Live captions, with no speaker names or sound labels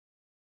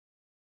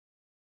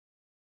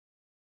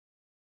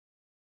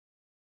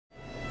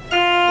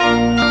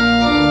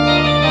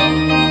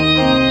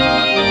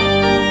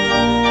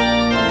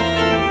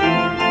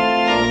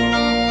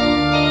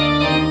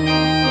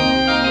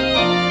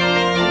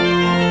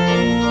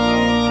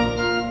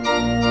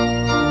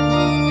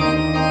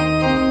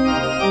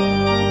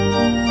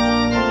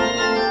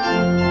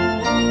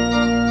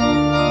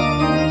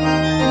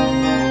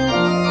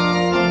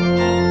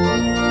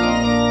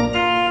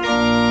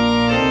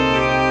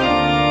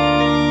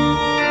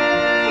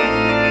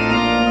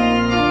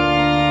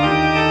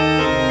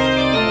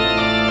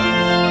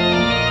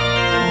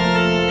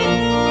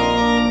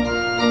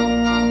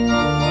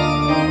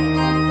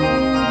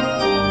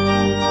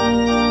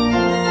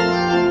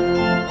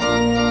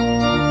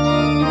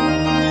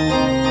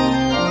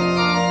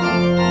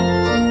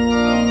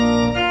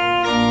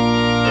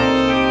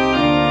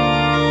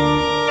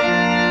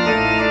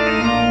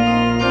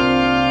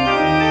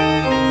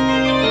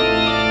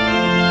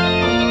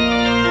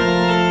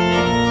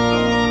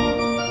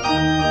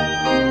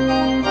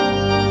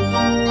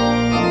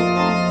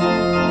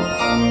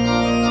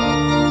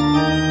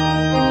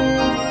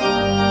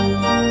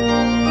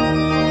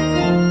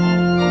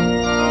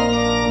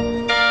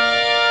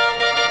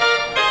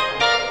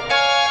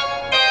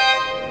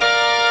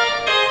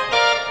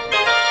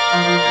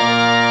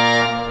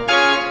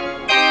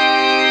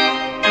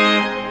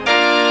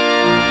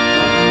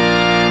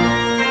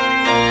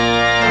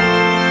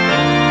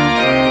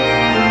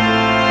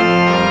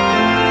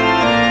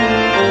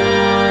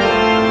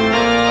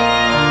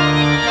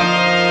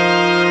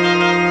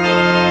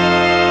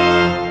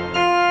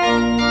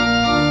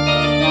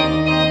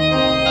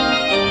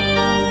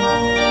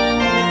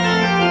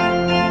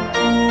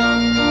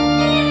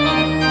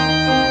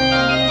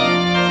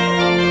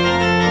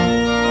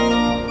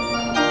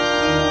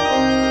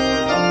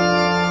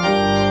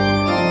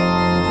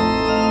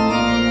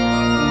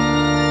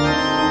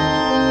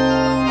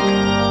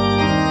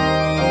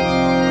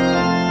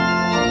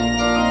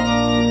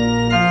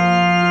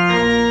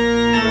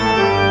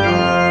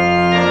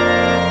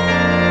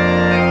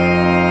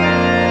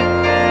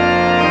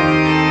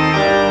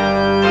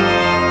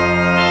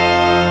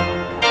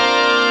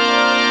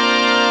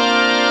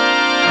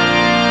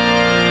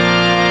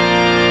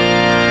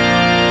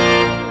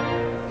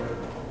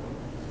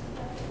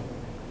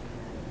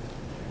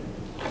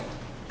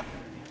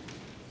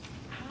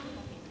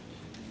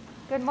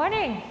Good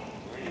morning.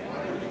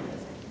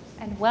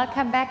 And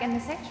welcome back in the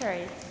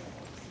sanctuary.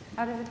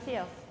 How does it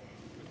feel?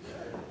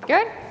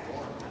 Good?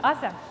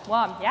 Awesome.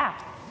 Warm, yeah.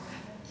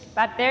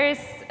 But there is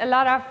a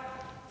lot of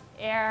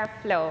air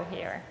flow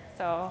here,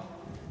 so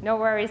no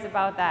worries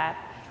about that.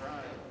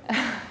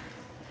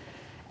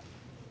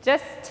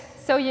 Just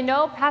so you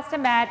know, Pastor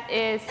Matt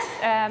is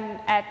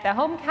at the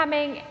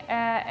homecoming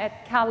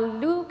at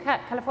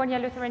California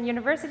Lutheran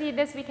University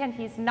this weekend.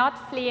 He's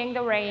not fleeing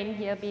the rain.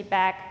 He'll be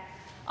back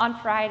on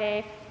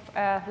Friday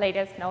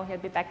latest. No, he'll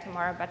be back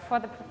tomorrow, but for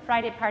the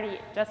Friday party,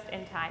 just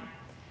in time.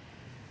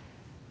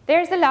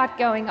 There's a lot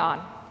going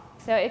on.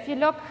 So if you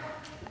look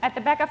at the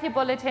back of your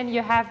bulletin,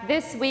 you have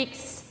this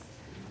week's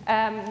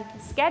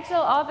schedule,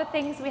 all the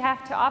things we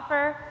have to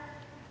offer.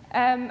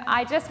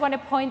 I just want to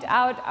point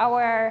out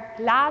our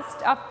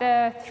last of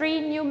the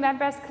 3 new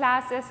members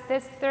classes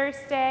this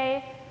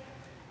Thursday,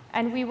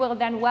 and we will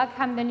then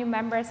welcome the new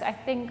members, I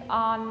think,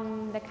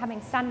 on the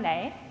coming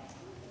Sunday.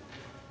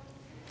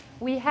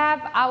 We have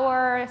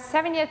our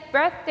 70th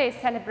birthday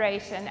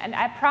celebration, and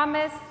I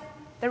promise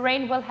the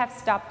rain will have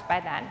stopped by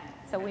then.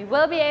 So we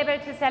will be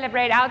able to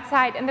celebrate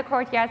outside in the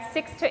courtyard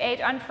 6 to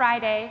 8 on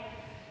Friday.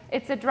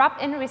 It's a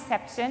drop-in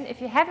reception. If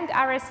you haven't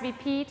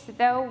RSVP'd,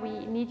 though,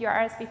 we need your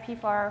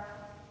RSVP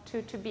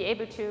to be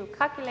able to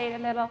calculate a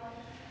little.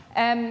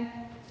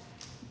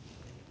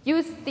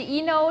 Use the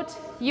e-note,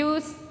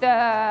 use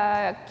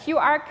the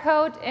QR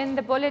code in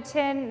the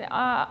bulletin,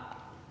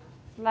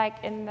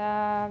 like in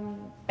the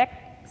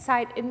back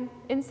side,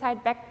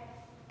 inside back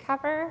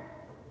cover?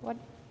 What?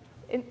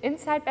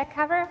 Inside back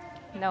cover?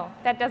 No,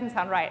 that doesn't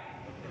sound right.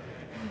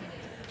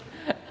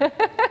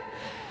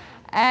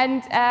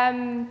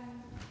 And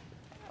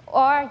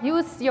or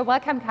use your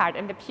welcome card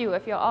in the pew.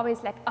 If you're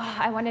always like, oh,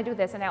 I want to do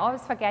this, and I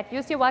always forget,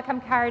 use your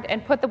welcome card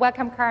and put the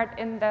welcome card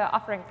in the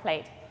offering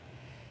plate.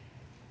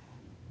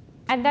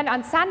 And then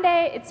on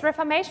Sunday, it's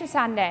Reformation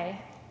Sunday,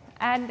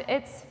 and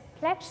it's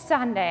Pledge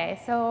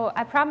Sunday. So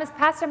I promise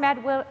Pastor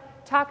Matt will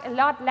talk a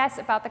lot less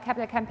about the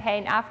capital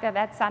campaign after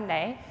that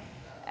Sunday.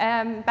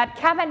 But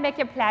come and make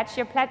your pledge.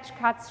 Your pledge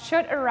cards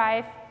should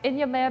arrive in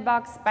your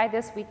mailbox by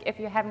this week if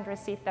you haven't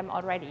received them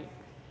already.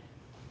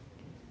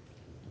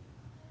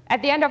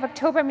 At the end of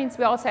October means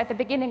we're also at the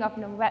beginning of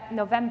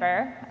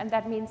November, and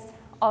that means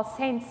All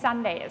Saints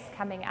Sunday is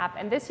coming up.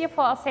 And this year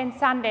for All Saints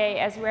Sunday,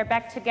 as we're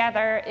back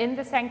together in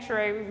the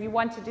sanctuary, we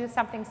want to do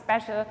something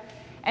special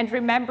and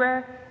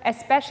remember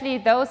especially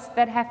those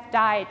that have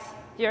died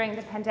during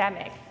the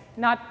pandemic.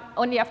 Not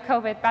only of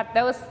COVID, but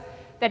those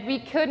that we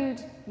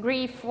couldn't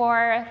grieve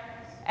for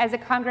as a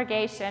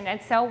congregation. And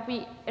so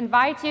we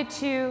invite you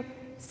to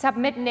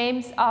submit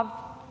names of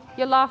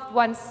your loved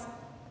ones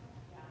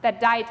that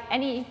died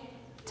any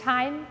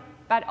time,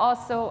 but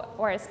also,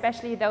 or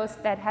especially those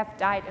that have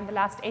died in the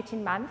last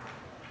 18 months.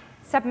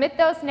 Submit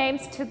those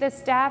names to the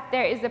staff.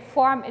 There is a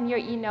form in your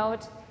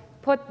e-note.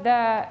 Put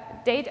the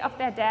date of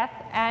their death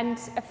and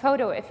a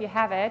photo if you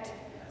have it,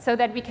 so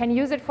that we can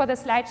use it for the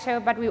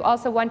slideshow, but we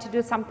also want to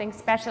do something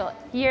special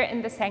here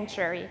in the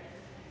sanctuary.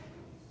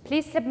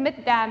 Please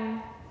submit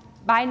them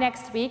by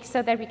next week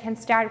so that we can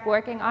start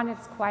working on it.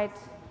 It's quite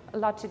a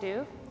lot to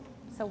do,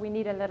 so we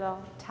need a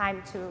little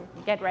time to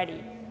get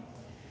ready.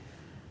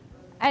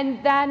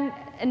 And then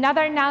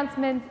another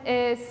announcement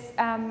is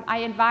I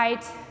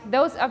invite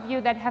those of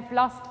you that have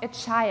lost a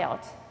child,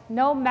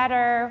 no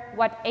matter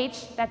what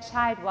age that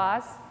child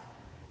was,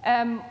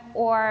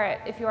 or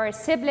if you're a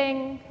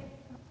sibling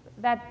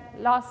that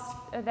lost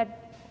of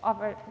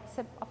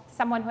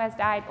someone who has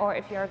died, or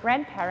if you're a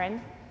grandparent,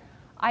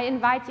 I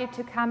invite you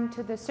to come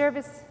to the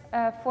service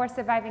for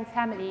surviving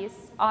families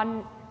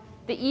on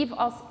the eve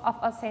of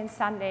All Saints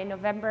Sunday,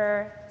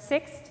 November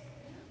 6th.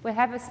 We'll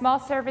have a small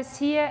service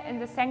here in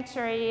the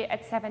sanctuary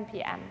at 7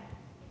 p.m.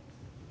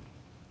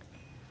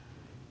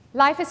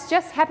 Life is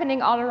just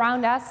happening all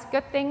around us.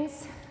 Good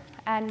things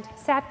and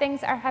sad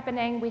things are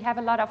happening. We have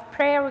a lot of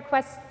prayer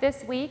requests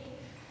this week.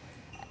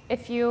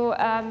 If you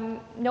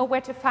know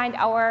where to find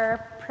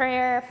our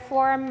prayer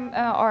form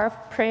or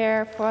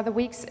prayer for the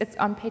weeks, it's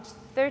on page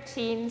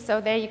 13.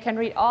 So there you can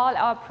read all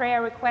our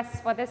prayer requests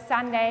for this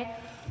Sunday.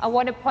 I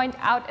want to point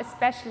out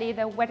especially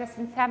the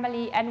Wedderson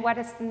family. And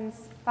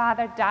Wedderson's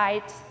father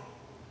died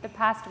the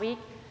past week,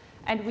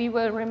 and we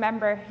will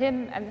remember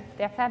him and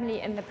their family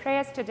in the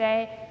prayers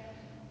today.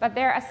 But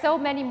there are so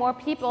many more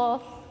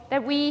people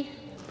that we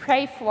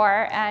pray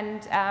for,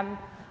 and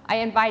I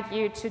invite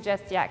you to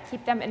just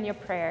keep them in your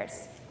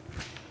prayers.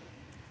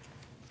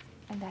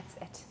 And that's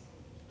it.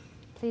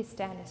 Please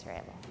stand as you're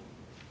able.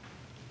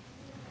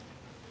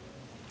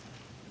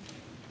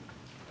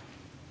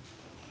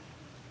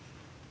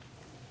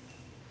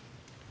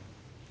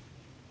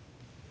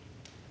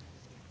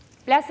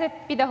 Blessed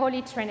be the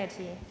Holy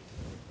Trinity,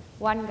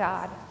 one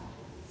God,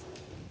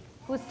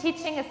 whose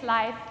teaching is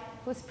life,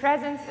 whose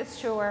presence is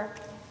sure,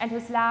 and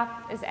whose love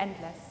is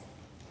endless.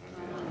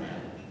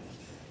 Amen.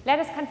 Let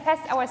us confess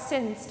our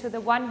sins to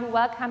the one who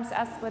welcomes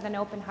us with an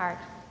open heart.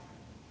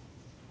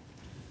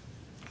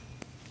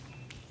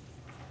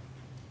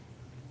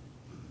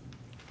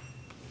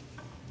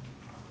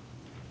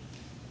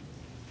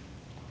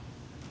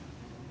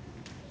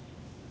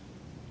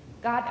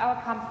 God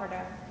our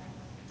Comforter.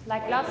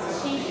 Like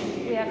lost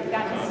sheep, we have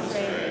gone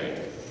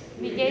astray.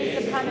 We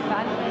gaze upon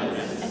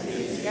abundance and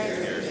see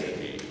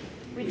scarcity.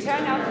 We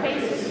turn our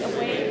faces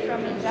away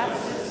from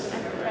injustice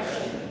and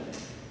oppression.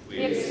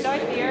 We exploit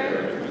the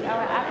earth with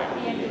our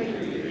apathy and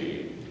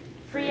greed.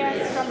 Free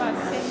us from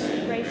our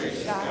sin,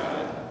 gracious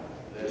God.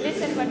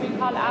 Listen when we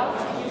call out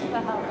to you for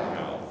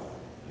help.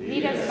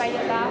 Lead us by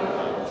your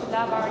love to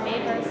love our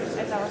neighbors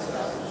as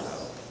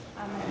ourselves.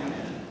 Amen.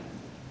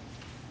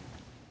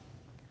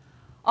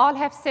 All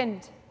have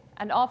sinned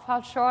and all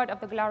fall short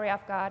of the glory of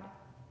God.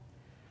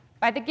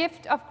 By the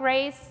gift of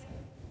grace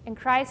in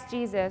Christ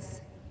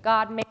Jesus,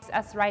 God makes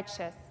us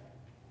righteous.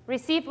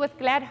 Receive with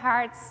glad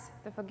hearts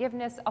the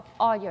forgiveness of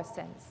all your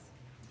sins.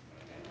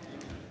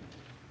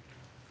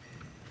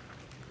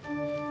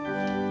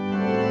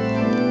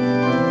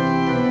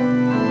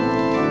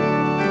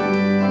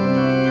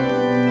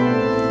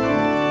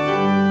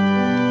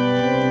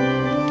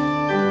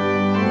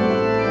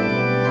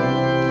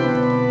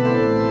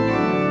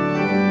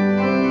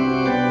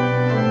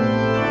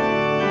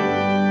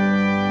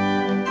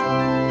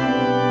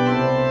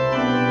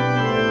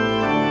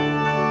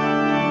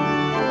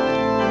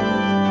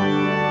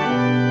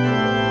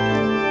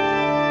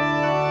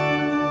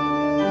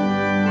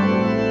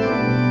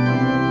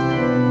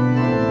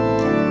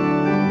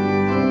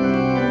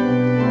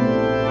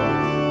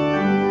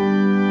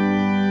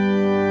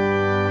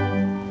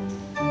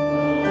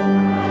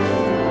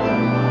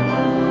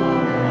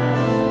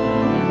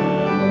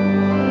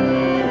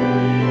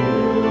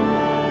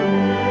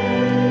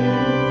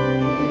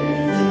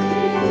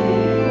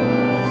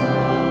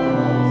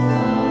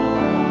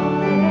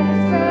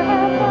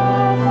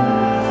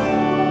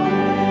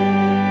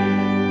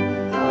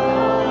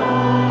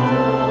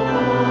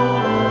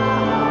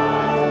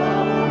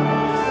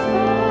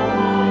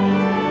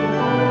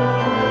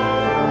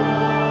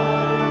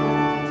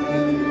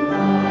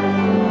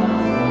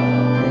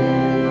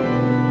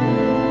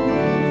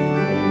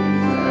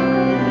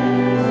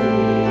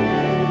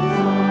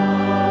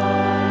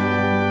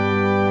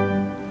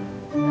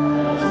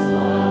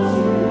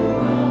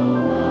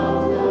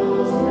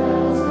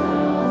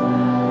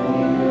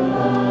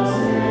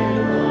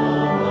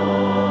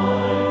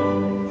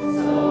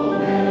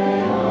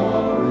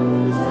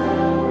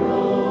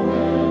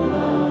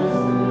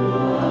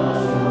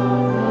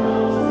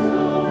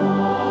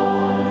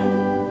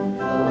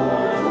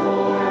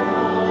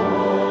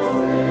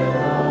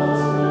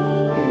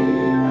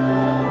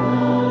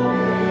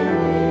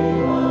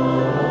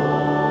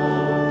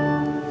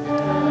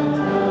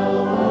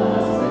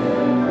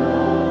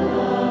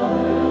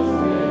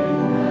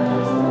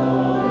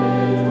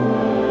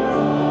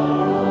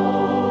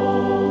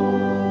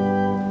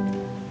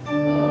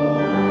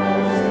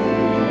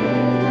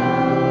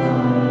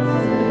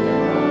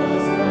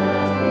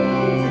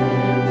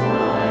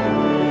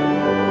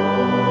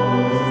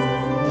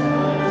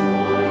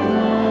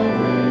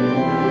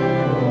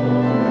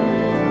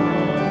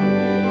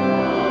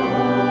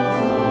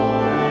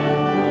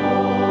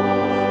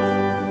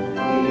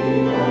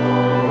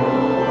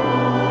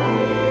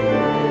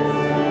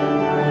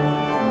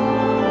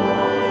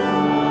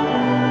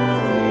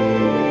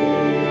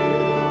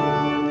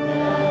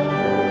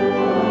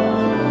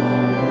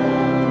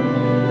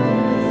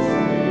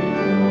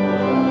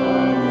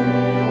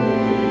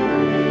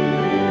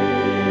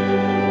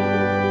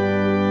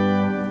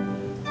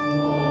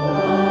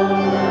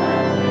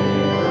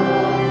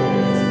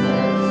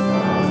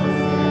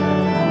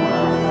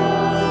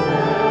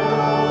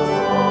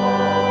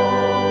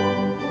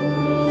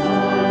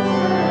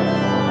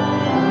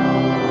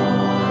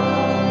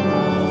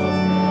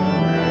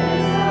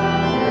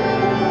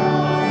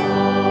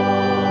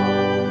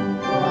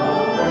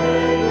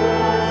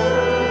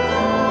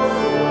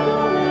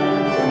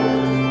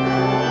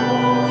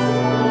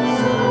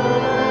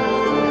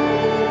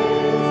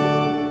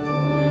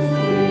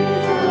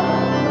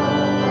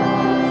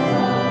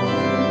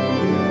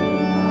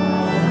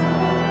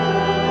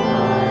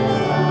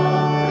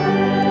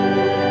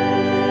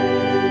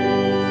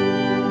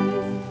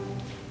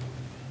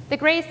 The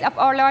grace of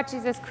our Lord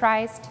Jesus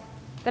Christ,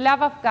 the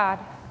love of God,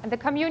 and the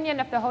communion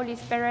of the Holy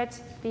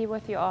Spirit be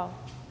with you all.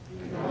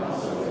 And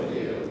also with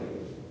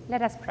you.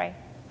 Let us pray.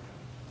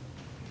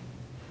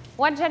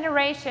 One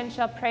generation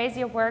shall praise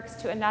your works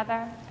to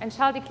another and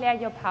shall declare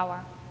your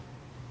power.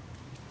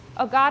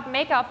 O God,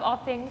 maker of all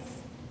things,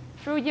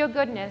 through your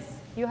goodness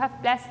you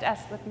have blessed us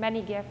with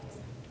many gifts,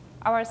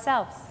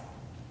 ourselves,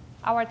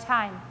 our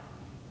time,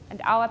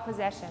 and our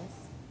possessions.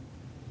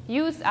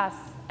 Use us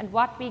and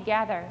what we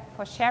gather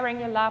for sharing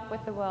your love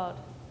with the world,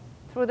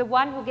 through the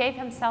one who gave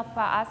himself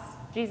for us,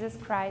 Jesus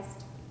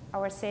Christ,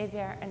 our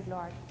Savior and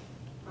Lord.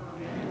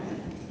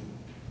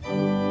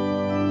 Amen.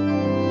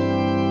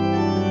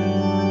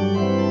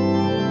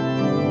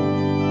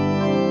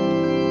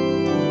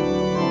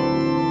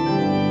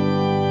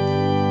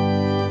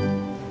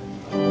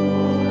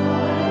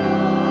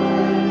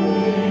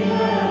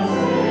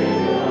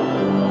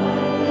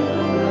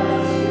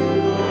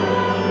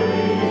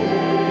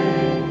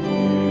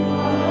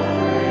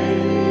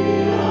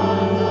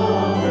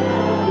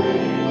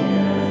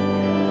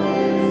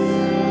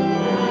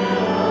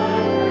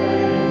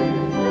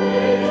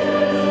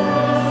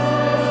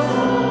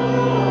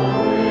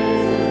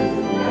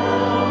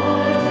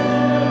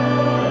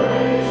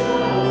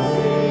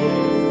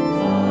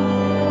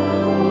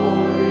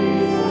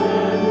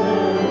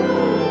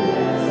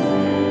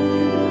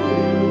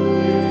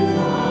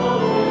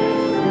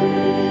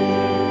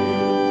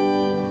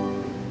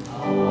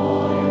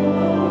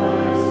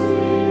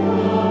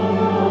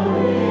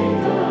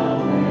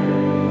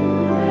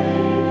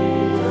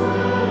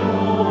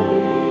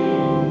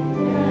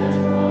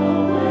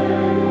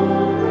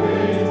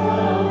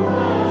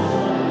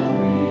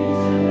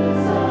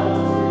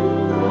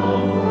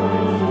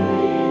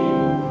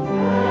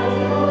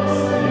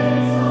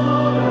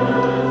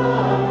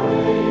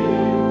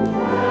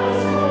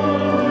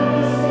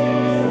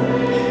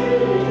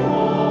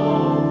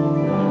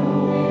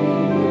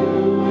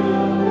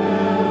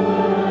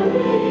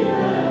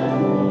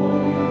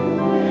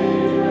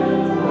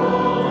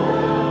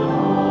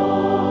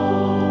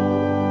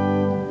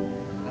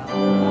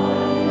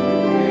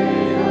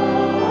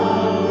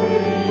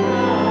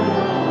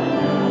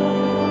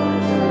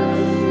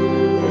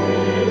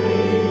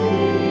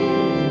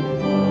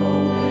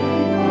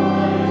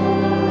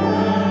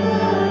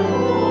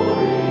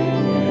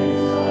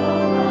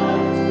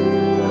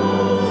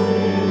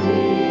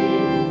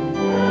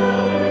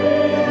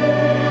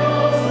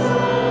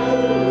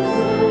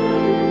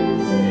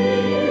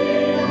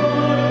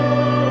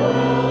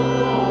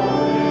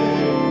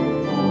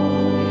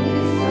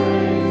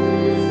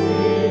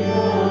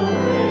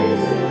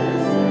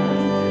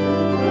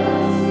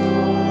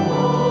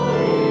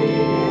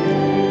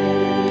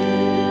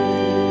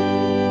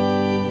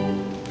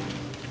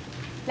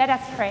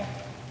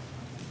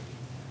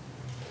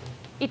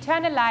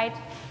 Eternal light,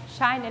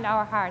 shine in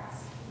our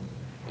hearts.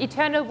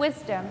 Eternal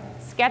wisdom,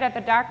 scatter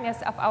the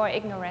darkness of our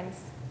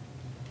ignorance.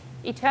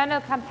 Eternal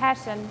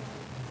compassion,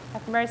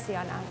 have mercy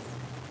on us.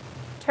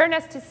 Turn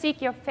us to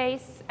seek your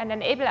face and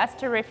enable us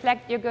to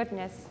reflect your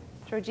goodness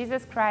through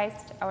Jesus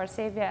Christ, our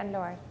Savior and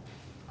Lord.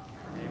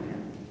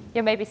 Amen.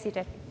 You may be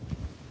seated.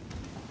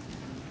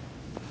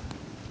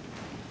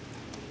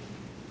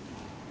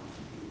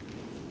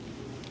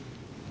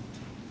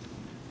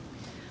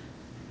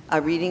 A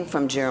reading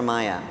from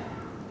Jeremiah.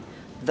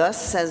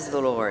 Thus says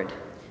the Lord,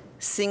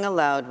 sing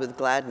aloud with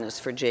gladness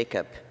for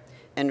Jacob,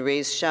 and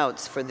raise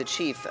shouts for the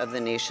chief of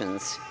the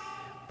nations.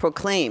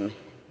 Proclaim,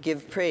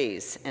 give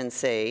praise, and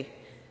say,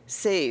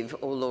 save,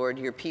 O Lord,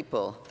 your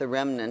people, the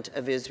remnant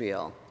of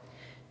Israel.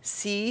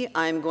 See,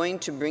 I am going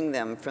to bring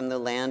them from the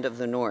land of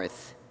the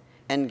north,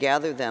 and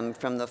gather them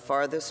from the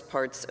farthest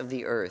parts of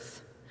the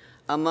earth,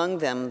 among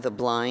them the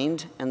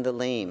blind and the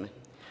lame,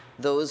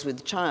 those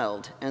with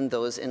child and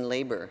those in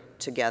labor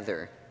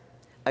together.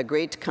 A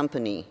great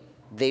company,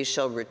 they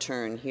shall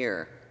return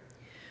here.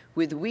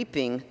 With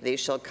weeping they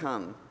shall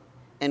come,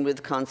 and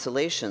with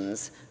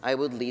consolations I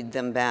will lead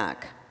them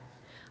back.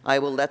 I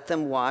will let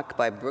them walk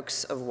by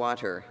brooks of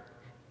water,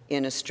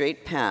 in a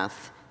straight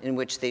path in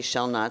which they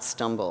shall not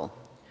stumble.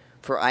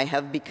 For I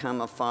have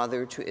become a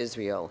father to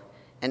Israel,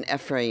 and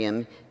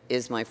Ephraim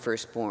is my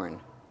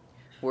firstborn.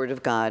 Word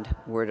of God,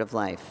 word of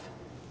life.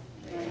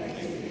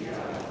 Thanks be to God.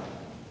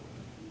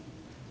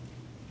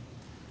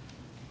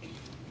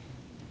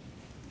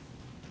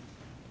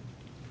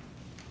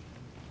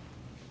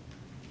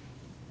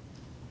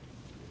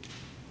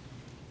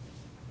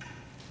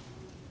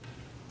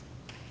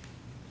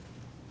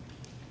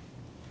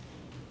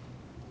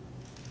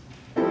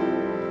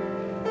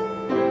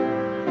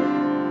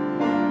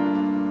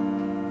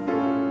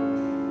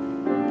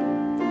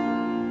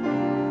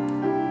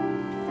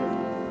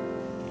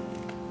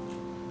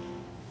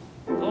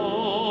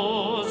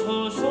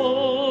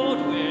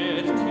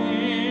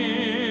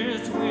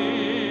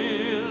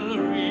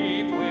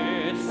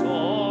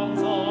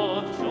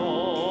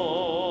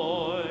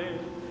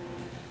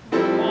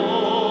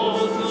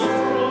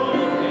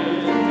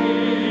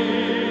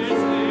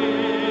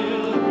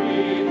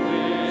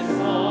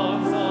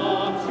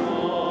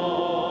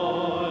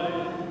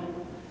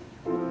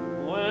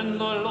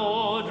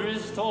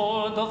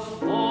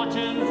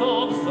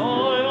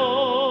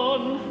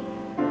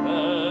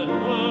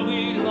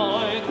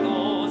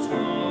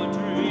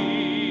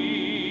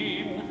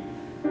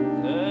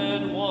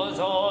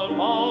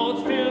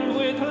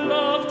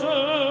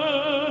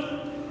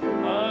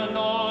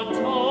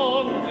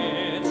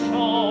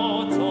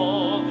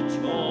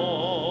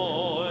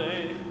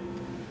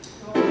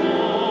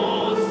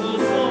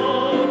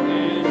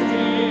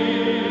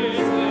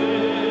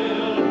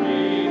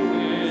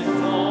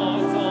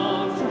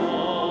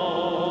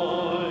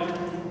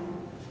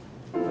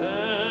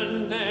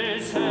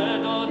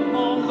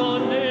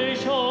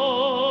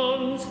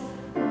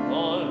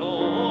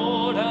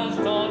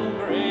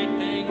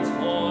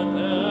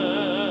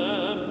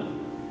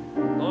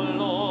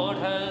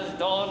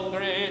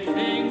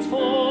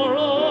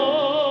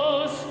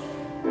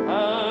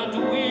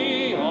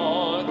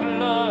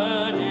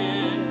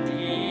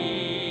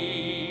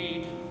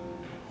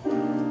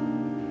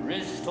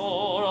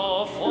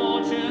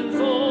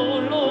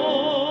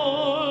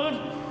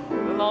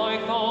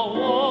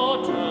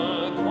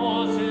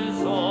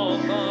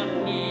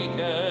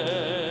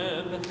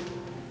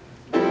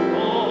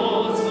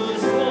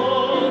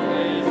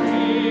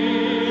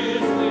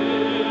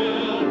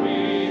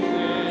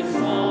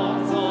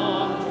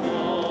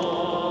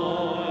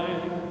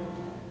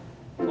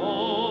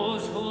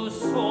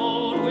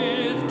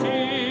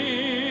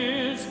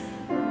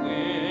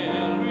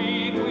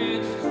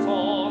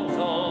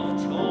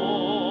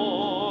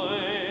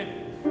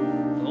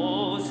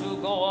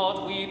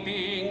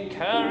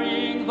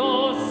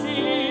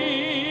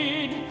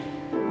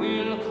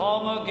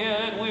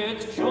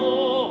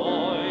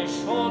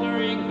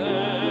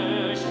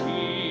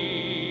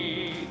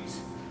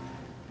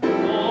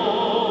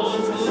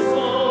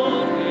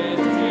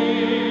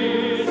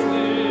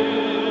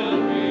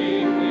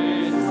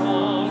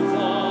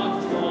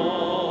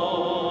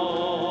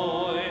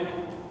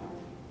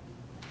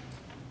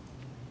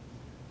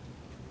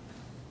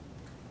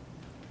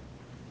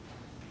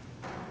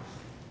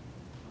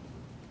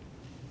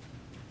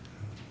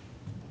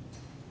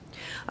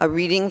 A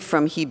reading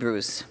from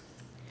Hebrews.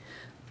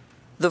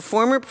 The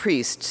former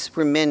priests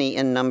were many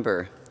in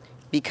number,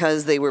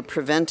 because they were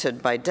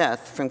prevented by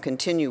death from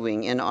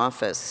continuing in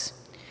office.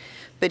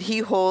 But he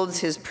holds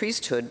his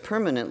priesthood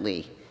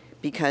permanently,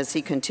 because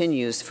he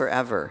continues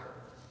forever.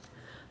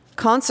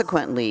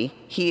 Consequently,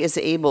 he is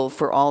able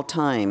for all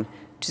time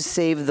to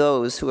save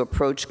those who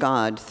approach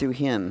God through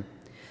him,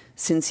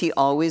 since he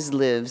always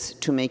lives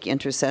to make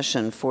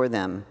intercession for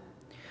them.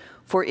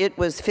 For it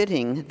was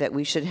fitting that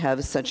we should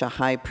have such a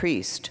high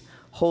priest,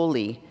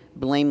 holy,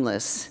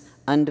 blameless,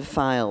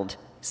 undefiled,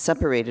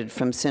 separated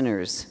from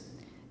sinners,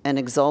 and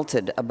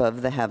exalted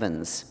above the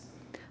heavens.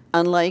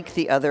 Unlike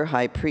the other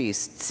high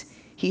priests,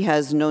 he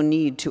has no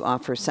need to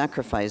offer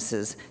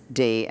sacrifices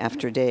day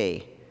after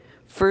day,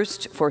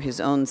 first for his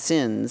own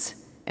sins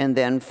and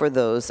then for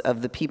those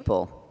of the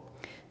people.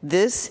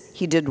 This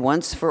he did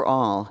once for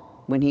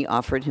all when he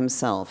offered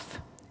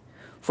himself.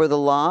 For the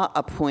law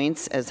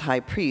appoints as high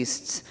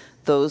priests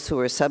those who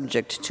are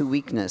subject to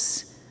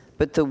weakness,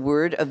 but the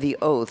word of the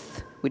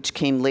oath, which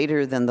came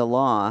later than the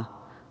law,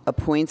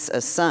 appoints a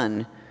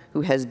son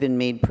who has been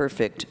made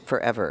perfect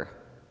forever.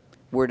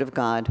 Word of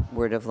God,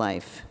 word of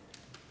life.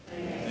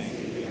 Thanks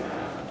be to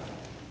God.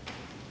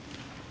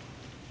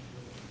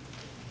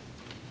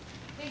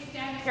 Please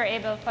stand if you're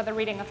able for the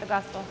reading of the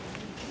gospel.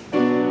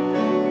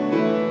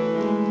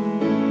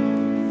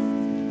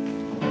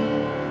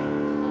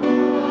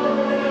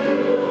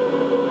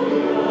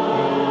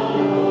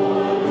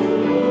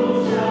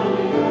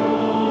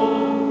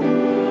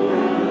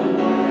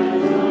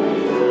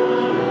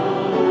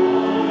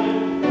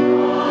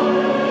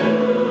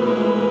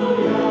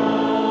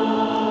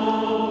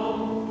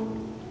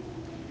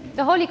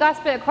 The Holy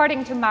Gospel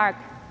according to Mark.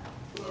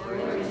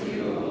 Glory to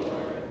you, O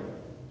Lord.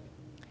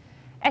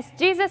 As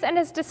Jesus and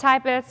his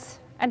disciples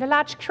and a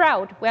large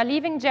crowd were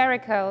leaving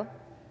Jericho,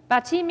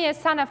 Bartimaeus,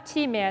 son of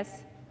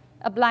Timaeus,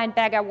 a blind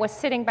beggar, was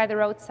sitting by the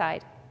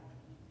roadside.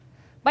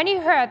 When he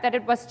heard that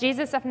it was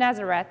Jesus of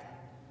Nazareth,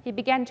 he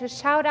began to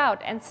shout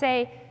out and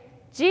say,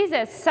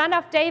 "Jesus, son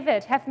of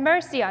David, have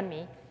mercy on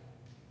me."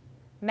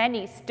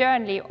 Many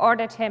sternly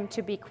ordered him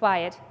to be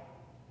quiet,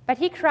 but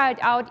he cried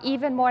out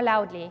even more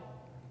loudly,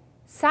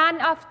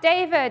 "Son of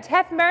David,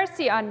 have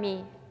mercy on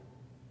me."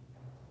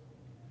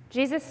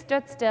 Jesus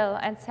stood still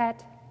and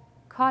said,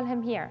 "Call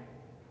him here."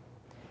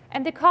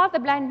 And they called the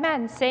blind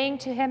man, saying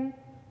to him,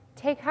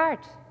 "Take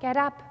heart, get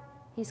up,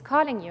 he's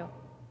calling you."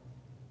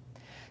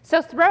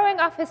 So throwing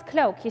off his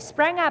cloak, he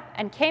sprang up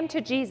and came to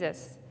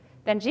Jesus.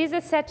 Then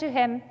Jesus said to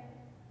him,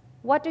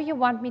 "What do you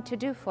want me to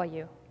do for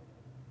you?"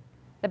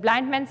 The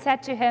blind man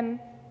said to him,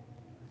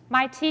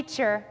 "My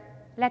teacher,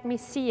 let me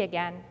see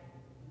again."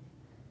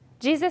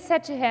 Jesus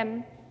said to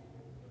him,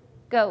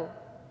 "Go,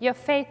 your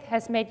faith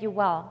has made you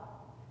well."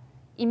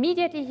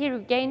 Immediately he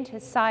regained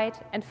his sight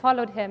and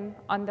followed him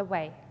on the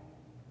way.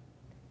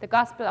 The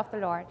Gospel of the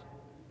Lord.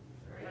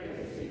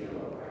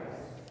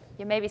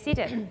 You may be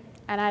seated.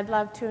 And I'd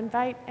love to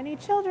invite any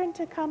children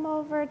to come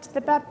over to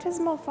the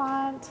baptismal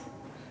font.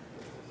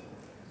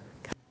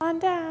 Come on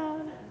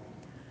down.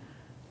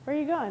 Where are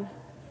you going?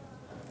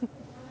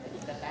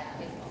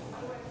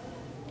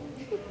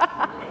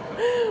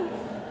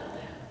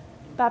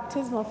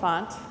 Baptismal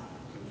font.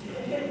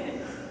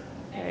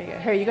 There you go.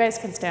 Here, you guys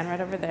can stand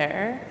right over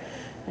there.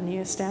 And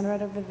you stand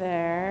right over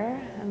there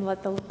and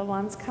let the little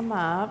ones come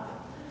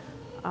up.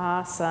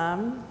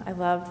 Awesome. I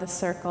love the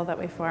circle that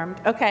we formed.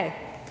 Okay,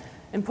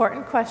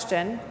 important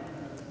question.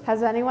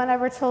 Has anyone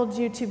ever told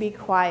you to be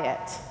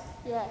quiet?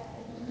 Yeah.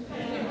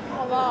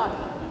 A lot.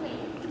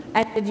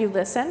 And did you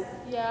listen?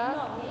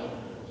 Yeah.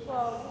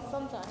 Well,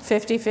 sometimes.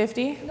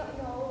 50-50?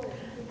 No.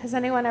 Has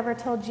anyone ever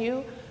told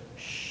you,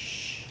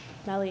 shh?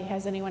 Melly,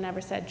 has anyone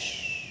ever said,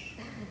 shh?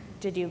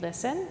 Did you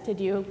listen? Did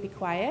you be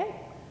quiet?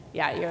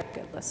 Yeah, you're a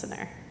good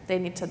listener. They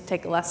need to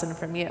take a lesson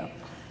from you.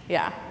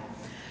 Yeah.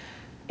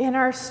 In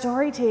our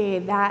story today,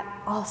 that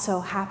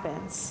also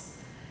happens.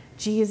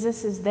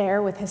 Jesus is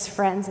there with his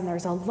friends, and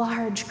there's a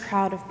large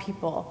crowd of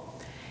people.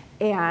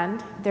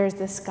 And there's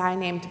this guy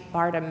named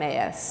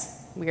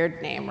Bartimaeus.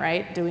 Weird name,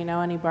 right? Do we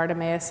know any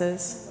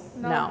Bartimaeuses?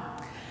 No.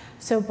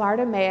 So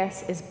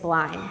Bartimaeus is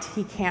blind.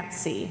 He can't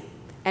see.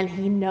 And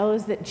he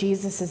knows that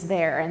Jesus is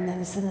there, and then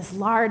it's in this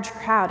large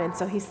crowd. And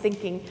so he's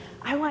thinking,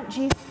 I want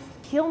Jesus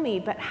to heal me,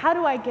 but how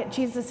do I get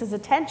Jesus'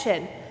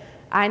 attention?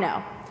 I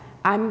know.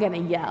 I'm going to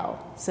yell.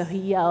 So he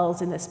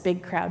yells in this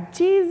big crowd,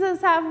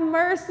 "Jesus, have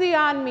mercy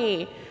on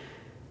me."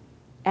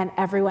 And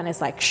everyone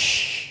is like,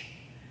 shh.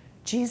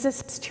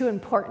 Jesus is too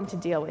important to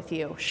deal with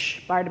you. Shh,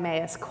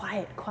 Bartimaeus,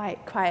 quiet, quiet,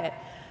 quiet.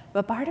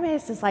 But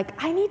Bartimaeus is like,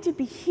 I need to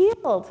be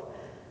healed.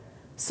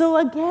 So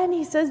again,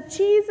 he says,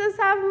 "Jesus,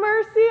 have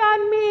mercy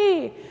on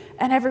me."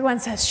 And everyone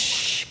says,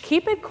 shh,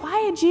 keep it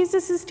quiet.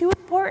 Jesus is too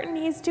important.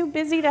 He's too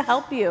busy to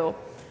help you.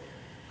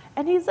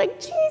 And he's like,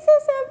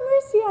 "Jesus, have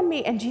mercy on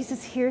me." And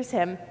Jesus hears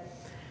him.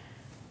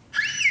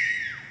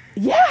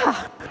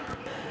 Yeah.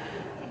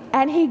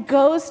 And he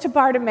goes to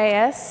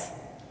Bartimaeus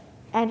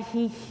and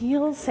he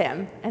heals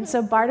him. And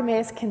so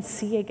Bartimaeus can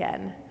see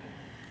again.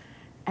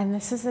 And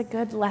this is a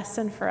good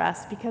lesson for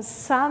us because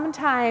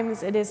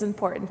sometimes it is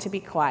important to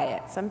be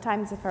quiet.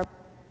 Sometimes if our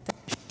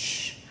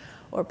shh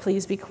or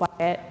please be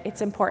quiet,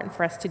 it's important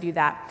for us to do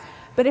that.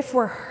 But if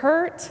we're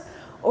hurt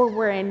or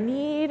we're in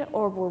need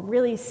or we're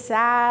really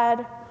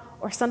sad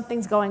or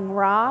something's going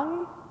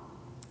wrong,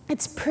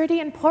 it's pretty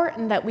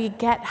important that we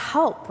get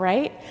help,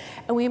 right?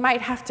 And we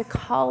might have to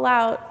call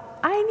out,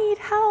 "I need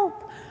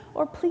help,"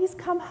 or "Please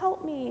come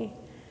help me."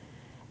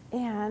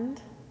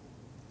 And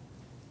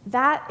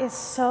that is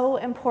so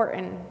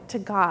important to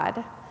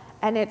God,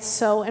 and it's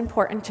so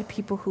important to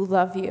people who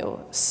love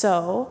you.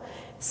 So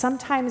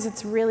sometimes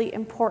it's really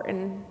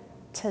important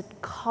to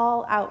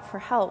call out for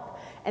help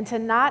and to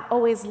not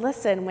always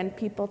listen when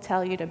people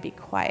tell you to be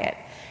quiet.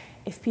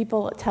 If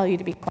people tell you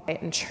to be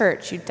quiet in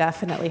church, you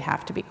definitely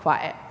have to be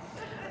quiet.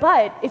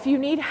 But if you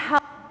need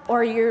help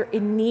or you're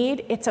in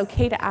need, it's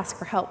okay to ask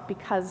for help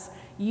because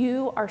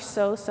you are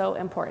so, so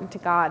important to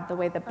God, the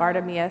way that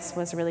Bartimaeus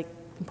was really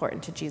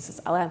important to Jesus.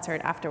 I'll answer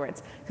it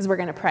afterwards because we're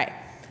going to pray.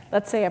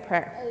 Let's say a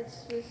prayer.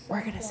 It's just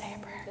We're going to say a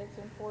prayer. That's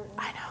important.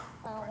 I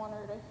know. I don't want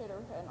her to hit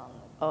her head on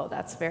it. Oh,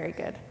 that's very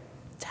good.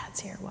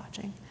 Dad's here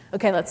watching.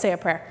 Okay, let's say a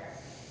prayer.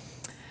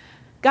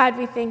 God,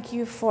 we thank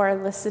you for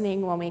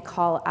listening when we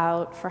call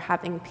out, for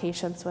having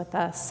patience with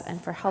us,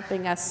 and for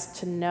helping us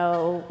to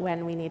know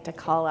when we need to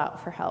call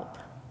out for help.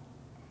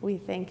 We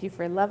thank you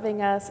for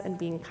loving us and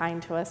being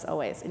kind to us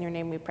always. In your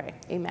name we pray.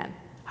 Amen.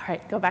 All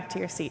right, go back to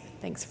your seat.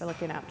 Thanks for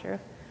looking out, Drew.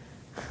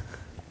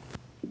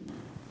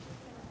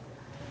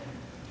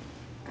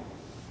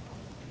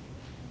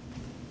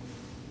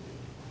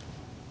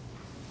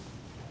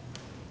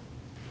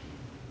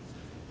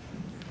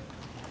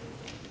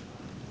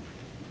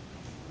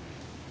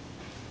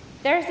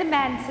 There's a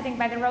man sitting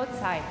by the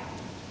roadside,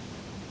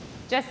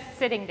 just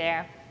sitting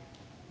there.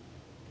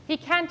 He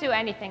can't do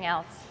anything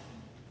else.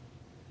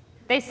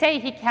 They say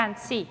he can't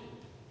see.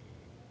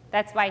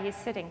 That's why he's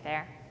sitting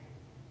there.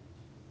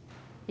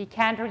 He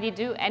can't really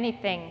do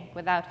anything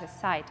without his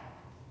sight.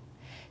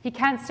 He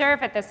can't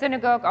serve at the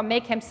synagogue or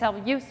make himself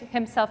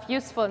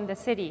useful in the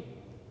city.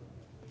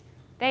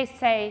 They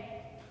say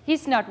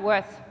he's not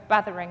worth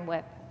bothering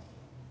with.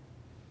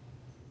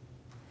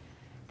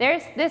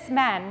 There's this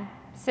man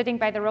sitting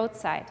by the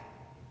roadside,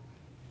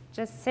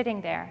 just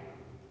sitting there,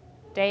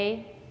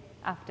 day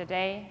after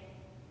day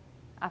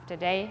after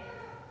day.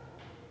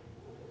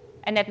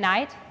 And at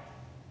night,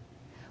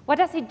 what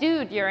does he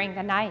do during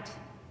the night?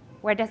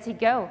 Where does he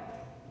go?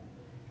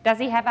 Does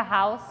he have a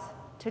house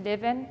to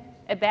live in,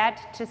 a bed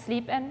to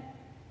sleep in,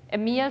 a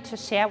meal to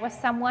share with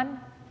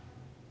someone?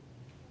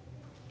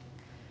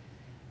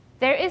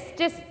 There is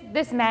just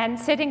this man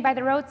sitting by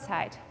the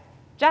roadside,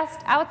 just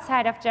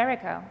outside of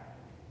Jericho.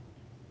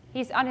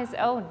 He's on his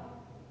own,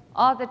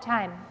 all the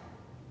time,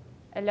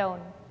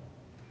 alone,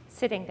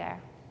 sitting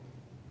there.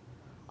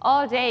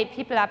 All day,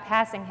 people are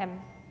passing him,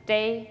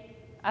 day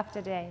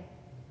after day.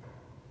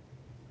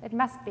 It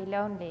must be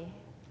lonely,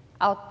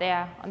 out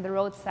there on the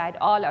roadside,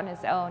 all on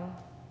his own.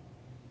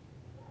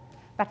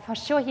 But for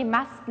sure, he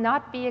must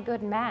not be a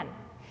good man.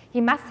 He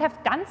must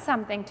have done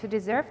something to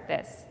deserve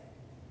this.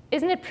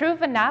 Isn't it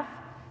proof enough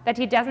that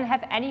he doesn't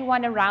have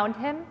anyone around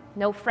him?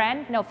 No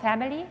friend, no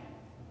family?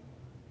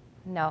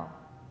 No.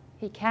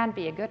 He can't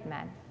be a good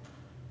man.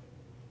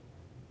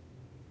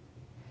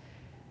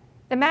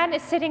 The man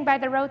is sitting by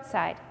the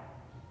roadside.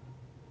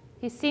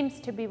 He seems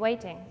to be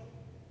waiting.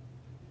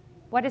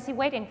 What is he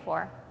waiting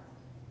for?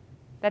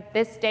 That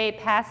this day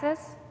passes?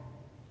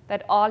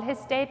 That all his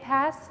day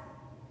pass?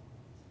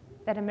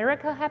 That a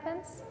miracle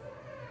happens?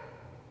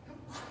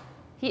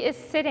 He is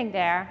sitting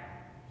there,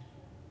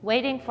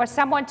 waiting for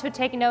someone to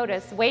take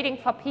notice, waiting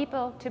for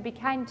people to be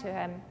kind to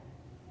him.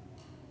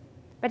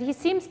 But he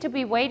seems to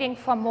be waiting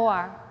for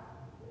more.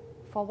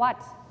 For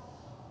what?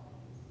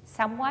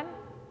 Someone?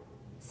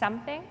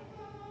 Something?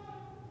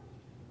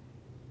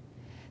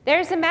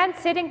 There's a man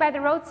sitting by the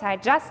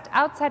roadside, just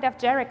outside of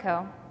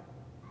Jericho.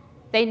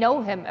 They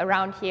know him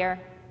around here.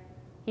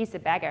 He's a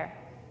beggar.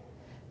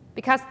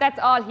 Because that's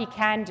all he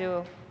can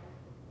do.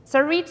 So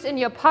reach in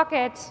your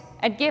pocket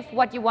and give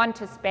what you want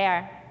to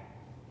spare.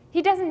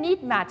 He doesn't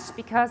need much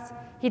because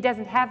he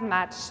doesn't have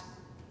much.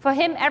 For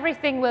him,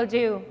 everything will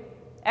do.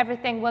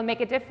 Everything will make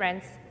a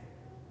difference.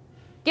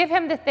 Give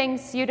him the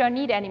things you don't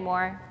need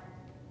anymore.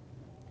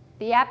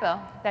 The apple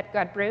that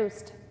got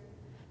bruised.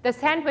 The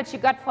sandwich you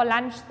got for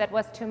lunch that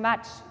was too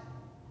much.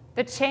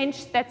 The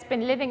change that's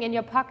been living in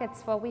your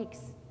pockets for weeks.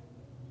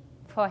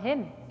 For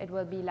him, it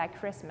will be like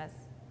Christmas.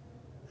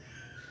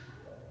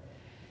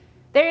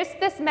 There is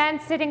this man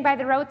sitting by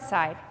the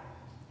roadside.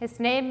 His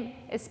name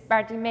is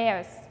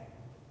Bartimaeus.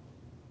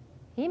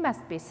 He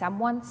must be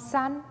someone's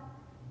son.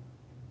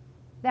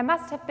 There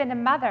must have been a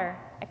mother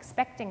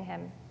expecting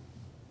him,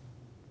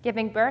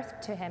 giving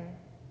birth to him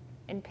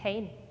in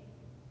pain,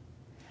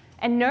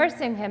 and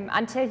nursing him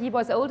until he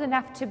was old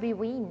enough to be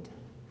weaned.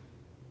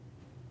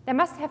 There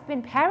must have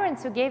been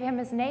parents who gave him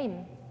his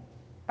name,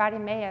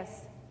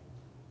 Bartimaeus,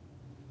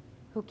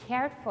 who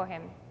cared for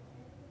him,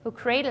 who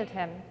cradled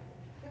him,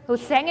 who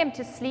sang him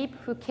to sleep,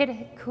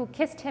 who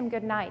kissed him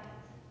goodnight.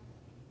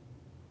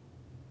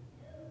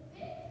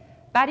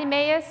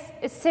 Bartimaeus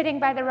is sitting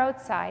by the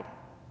roadside,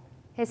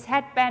 his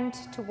head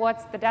bent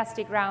towards the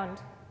dusty ground,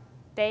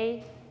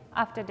 day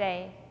after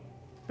day,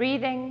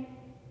 breathing,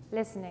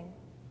 listening,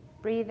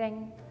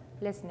 breathing,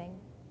 listening.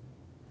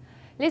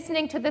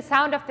 Listening to the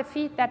sound of the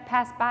feet that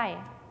pass by,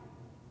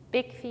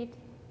 big feet,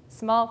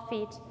 small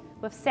feet,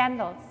 with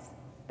sandals,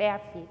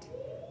 bare feet,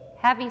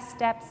 heavy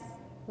steps,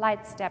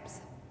 light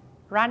steps,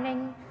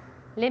 running,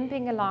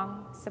 limping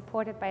along,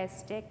 supported by a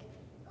stick.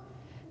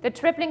 The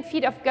tripping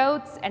feet of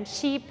goats and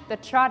sheep, the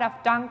trot of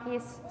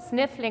donkeys,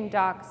 sniffling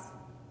dogs.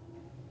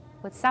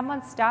 Would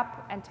someone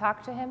stop and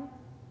talk to him?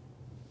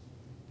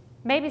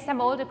 Maybe some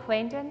old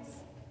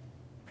acquaintance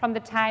from the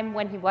time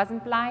when he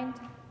wasn't blind?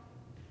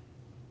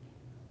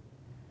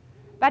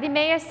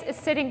 Bartimaeus is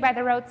sitting by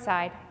the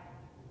roadside,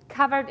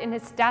 covered in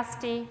his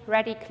dusty,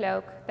 ratty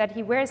cloak that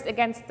he wears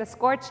against the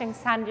scorching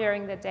sun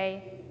during the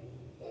day.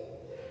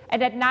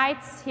 And at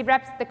nights, he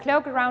wraps the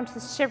cloak around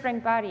his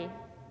shivering body.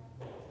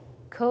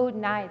 Cold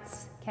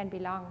nights can be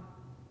long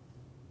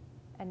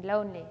and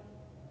lonely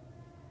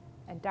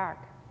and dark.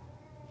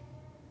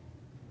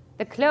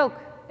 The cloak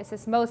is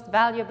his most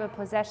valuable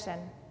possession,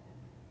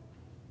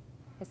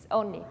 his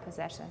only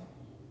possession.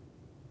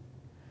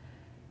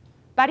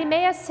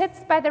 Bartimaeus sits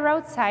by the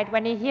roadside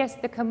when he hears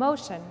the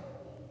commotion.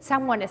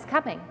 Someone is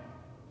coming.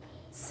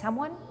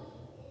 Someone?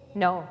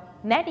 No,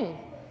 many.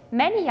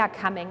 Many are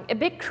coming. A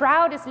big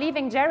crowd is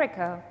leaving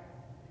Jericho.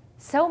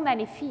 So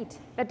many feet.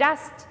 The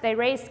dust they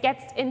raise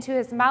gets into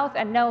his mouth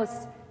and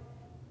nose.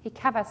 He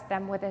covers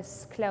them with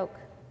his cloak.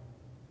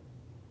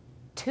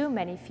 Too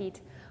many feet.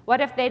 What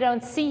if they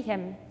don't see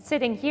him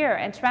sitting here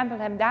and trample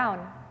him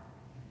down?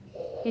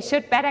 He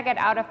should better get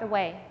out of the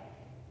way.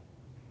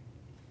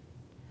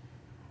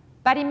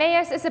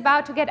 Bartimaeus is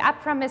about to get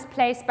up from his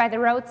place by the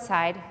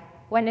roadside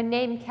when a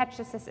name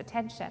catches his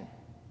attention.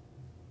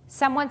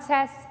 Someone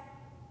says,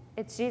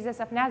 "It's Jesus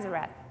of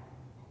Nazareth."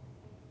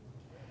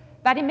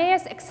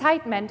 Bartimaeus'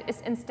 excitement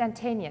is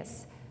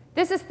instantaneous.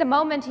 This is the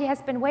moment he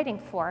has been waiting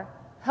for,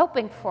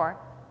 hoping for.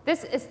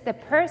 This is the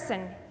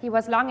person he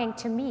was longing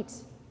to meet.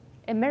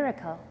 A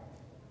miracle.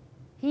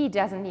 He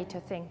doesn't need to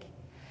think.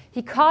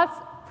 He calls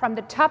from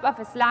the top of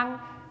his lung,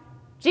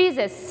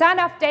 "Jesus, Son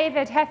of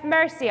David, have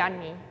mercy on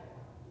me."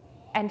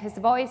 And his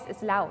voice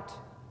is loud.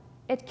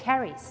 It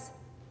carries.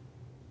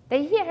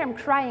 They hear him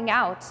crying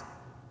out,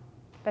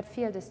 but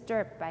feel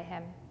disturbed by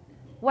him.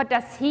 What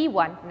does he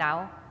want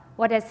now?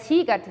 What has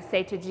he got to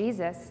say to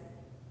Jesus?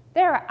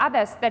 There are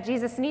others that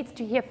Jesus needs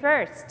to hear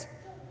first.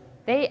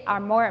 They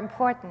are more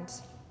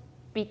important.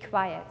 Be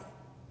quiet.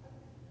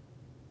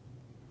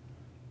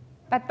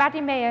 But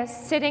Bartimaeus,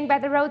 sitting by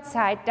the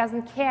roadside,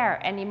 doesn't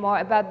care anymore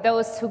about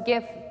those who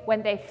give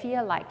when they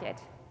feel like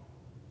it.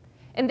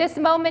 In this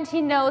moment,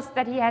 he knows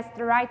that he has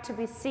the right to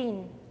be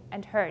seen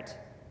and heard.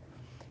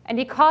 And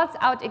he calls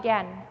out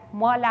again,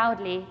 more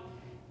loudly,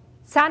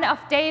 "Son of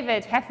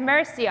David, have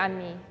mercy on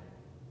me."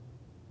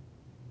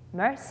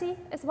 Mercy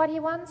is what he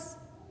wants?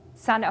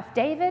 Son of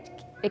David,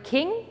 a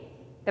king,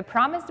 the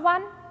promised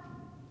one?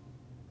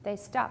 They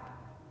stop.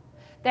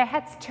 Their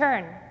heads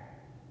turn.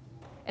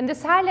 In the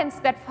silence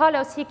that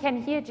follows, he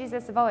can hear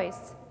Jesus'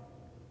 voice.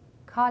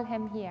 Call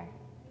him here.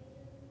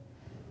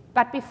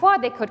 But before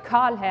they could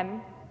call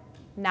him,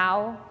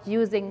 now,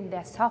 using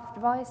their soft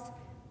voice,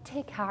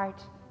 "Take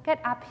heart, get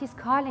up, he's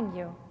calling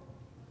you."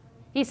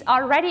 He's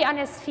already on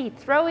his feet,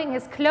 throwing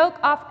his cloak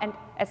off, and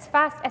as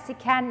fast as he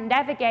can,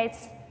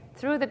 navigates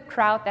through the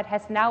crowd that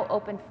has now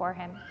opened for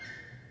him.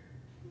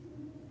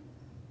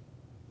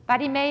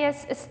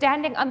 Bartimaeus is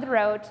standing on the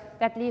road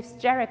that leaves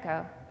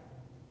Jericho.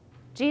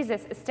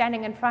 Jesus is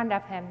standing in front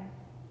of him,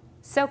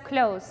 so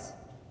close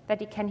that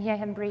he can hear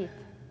him breathe.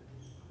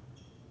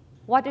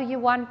 "What do you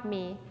want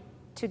me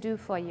to do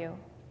for you?"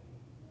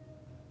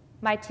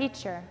 "My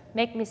teacher,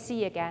 make me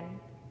see again."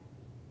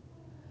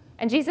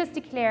 And Jesus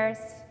declares,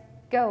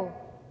 "Go,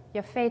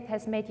 your faith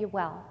has made you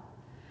well."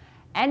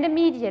 And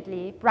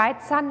immediately,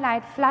 bright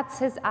sunlight floods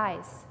his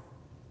eyes.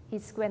 He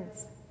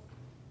squints.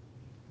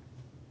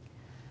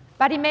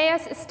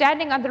 Bartimaeus is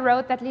standing on the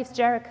road that leaves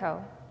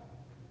Jericho.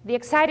 The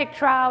excited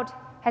crowd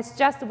has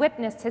just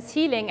witnessed his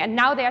healing, and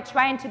now they are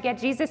trying to get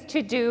Jesus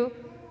to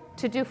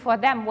do for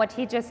them what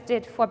he just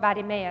did for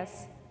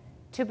Bartimaeus,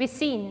 to be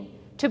seen,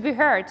 to be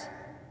heard.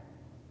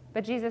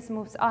 But Jesus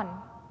moves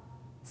on.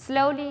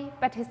 Slowly,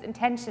 but his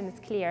intention is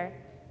clear.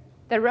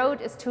 The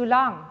road is too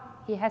long.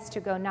 He has to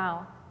go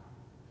now.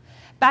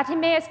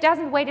 Bartimaeus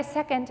doesn't wait a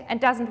second and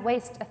doesn't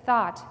waste a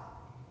thought.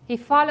 He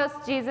follows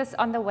Jesus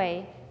on the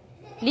way,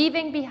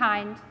 leaving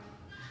behind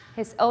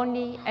his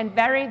only and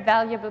very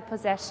valuable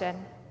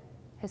possession,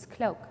 his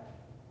cloak.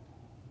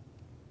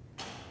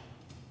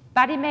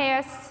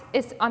 Bartimaeus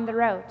is on the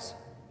road,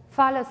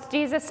 follows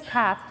Jesus'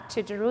 path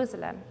to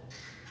Jerusalem,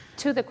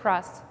 to the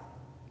cross,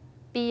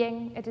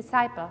 being a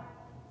disciple.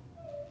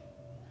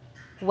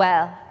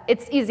 "Well,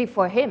 it's easy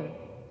for him,"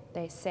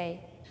 they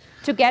say,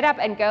 "to get up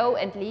and go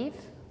and leave.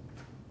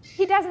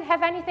 He doesn't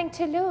have anything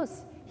to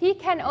lose. He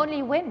can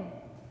only win.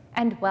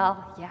 And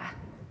well, yeah,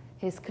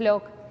 his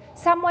cloak.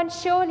 Someone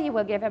surely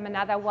will give him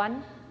another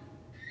one.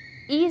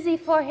 Easy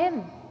for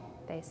him,"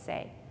 they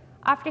say,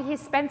 after he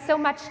spent so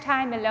much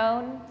time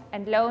alone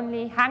and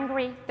lonely,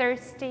 hungry,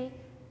 thirsty,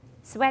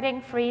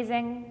 sweating,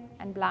 freezing,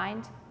 and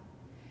blind.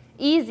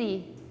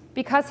 Easy,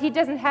 because he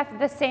doesn't have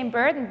the same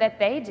burden that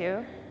they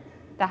do.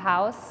 The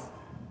house,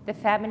 the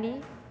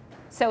family,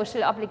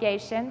 social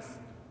obligations.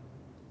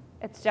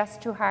 It's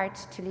just too hard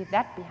to leave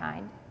that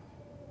behind.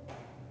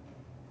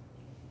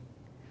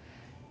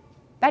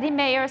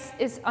 Bartimaeus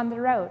is on the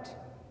road.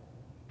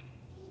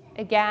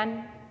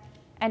 Again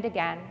and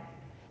again,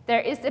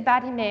 there is a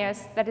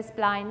Bartimaeus that is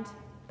blind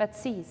but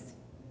sees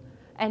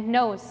and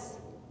knows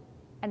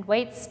and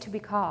waits to be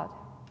called.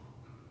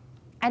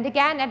 And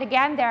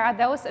again, there are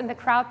those in the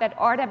crowd that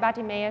order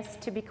Bartimaeus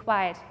to be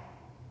quiet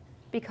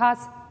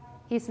because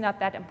He's not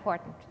that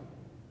important.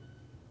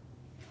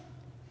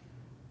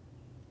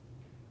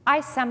 I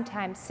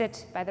sometimes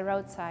sit by the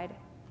roadside,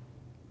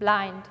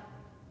 blind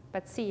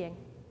but seeing,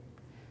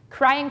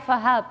 crying for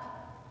help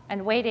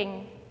and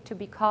waiting to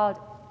be called.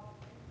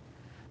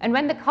 And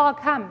when the call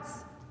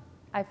comes,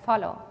 I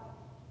follow.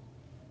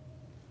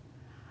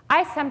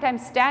 I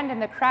sometimes stand in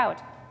the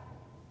crowd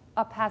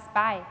or pass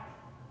by,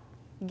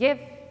 give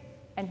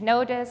and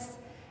notice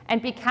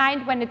and be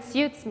kind when it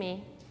suits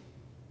me,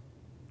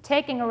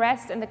 taking a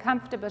rest in the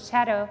comfortable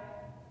shadow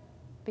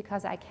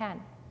because I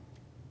can.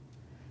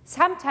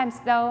 Sometimes,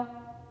 though,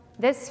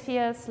 this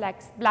feels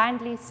like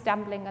blindly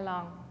stumbling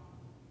along.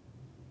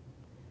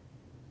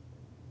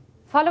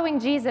 Following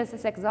Jesus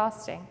is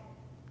exhausting,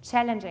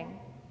 challenging.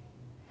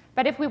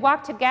 But if we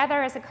walk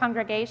together as a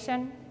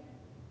congregation,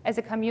 as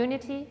a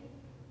community,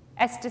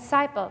 as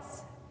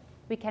disciples,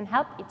 we can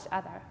help each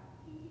other.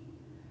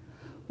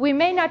 We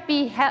may not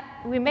be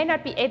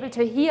able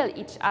to heal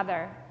each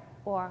other,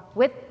 or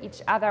with each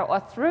other,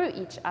 or through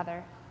each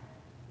other.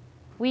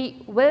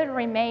 We will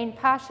remain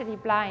partially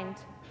blind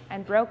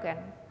and broken.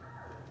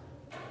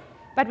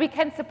 But we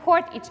can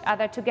support each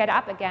other to get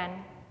up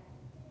again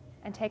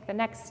and take the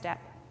next step,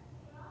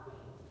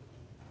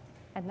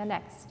 and the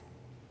next.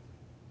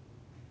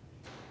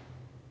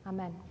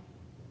 Amen.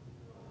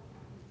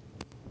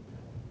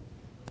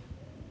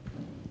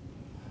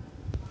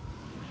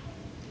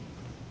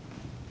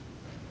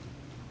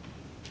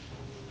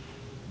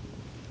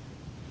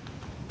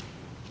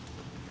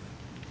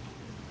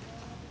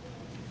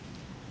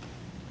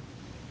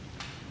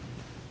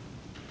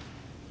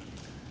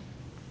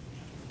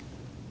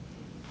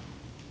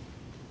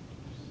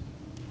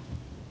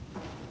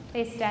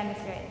 Please stand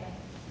as you're able.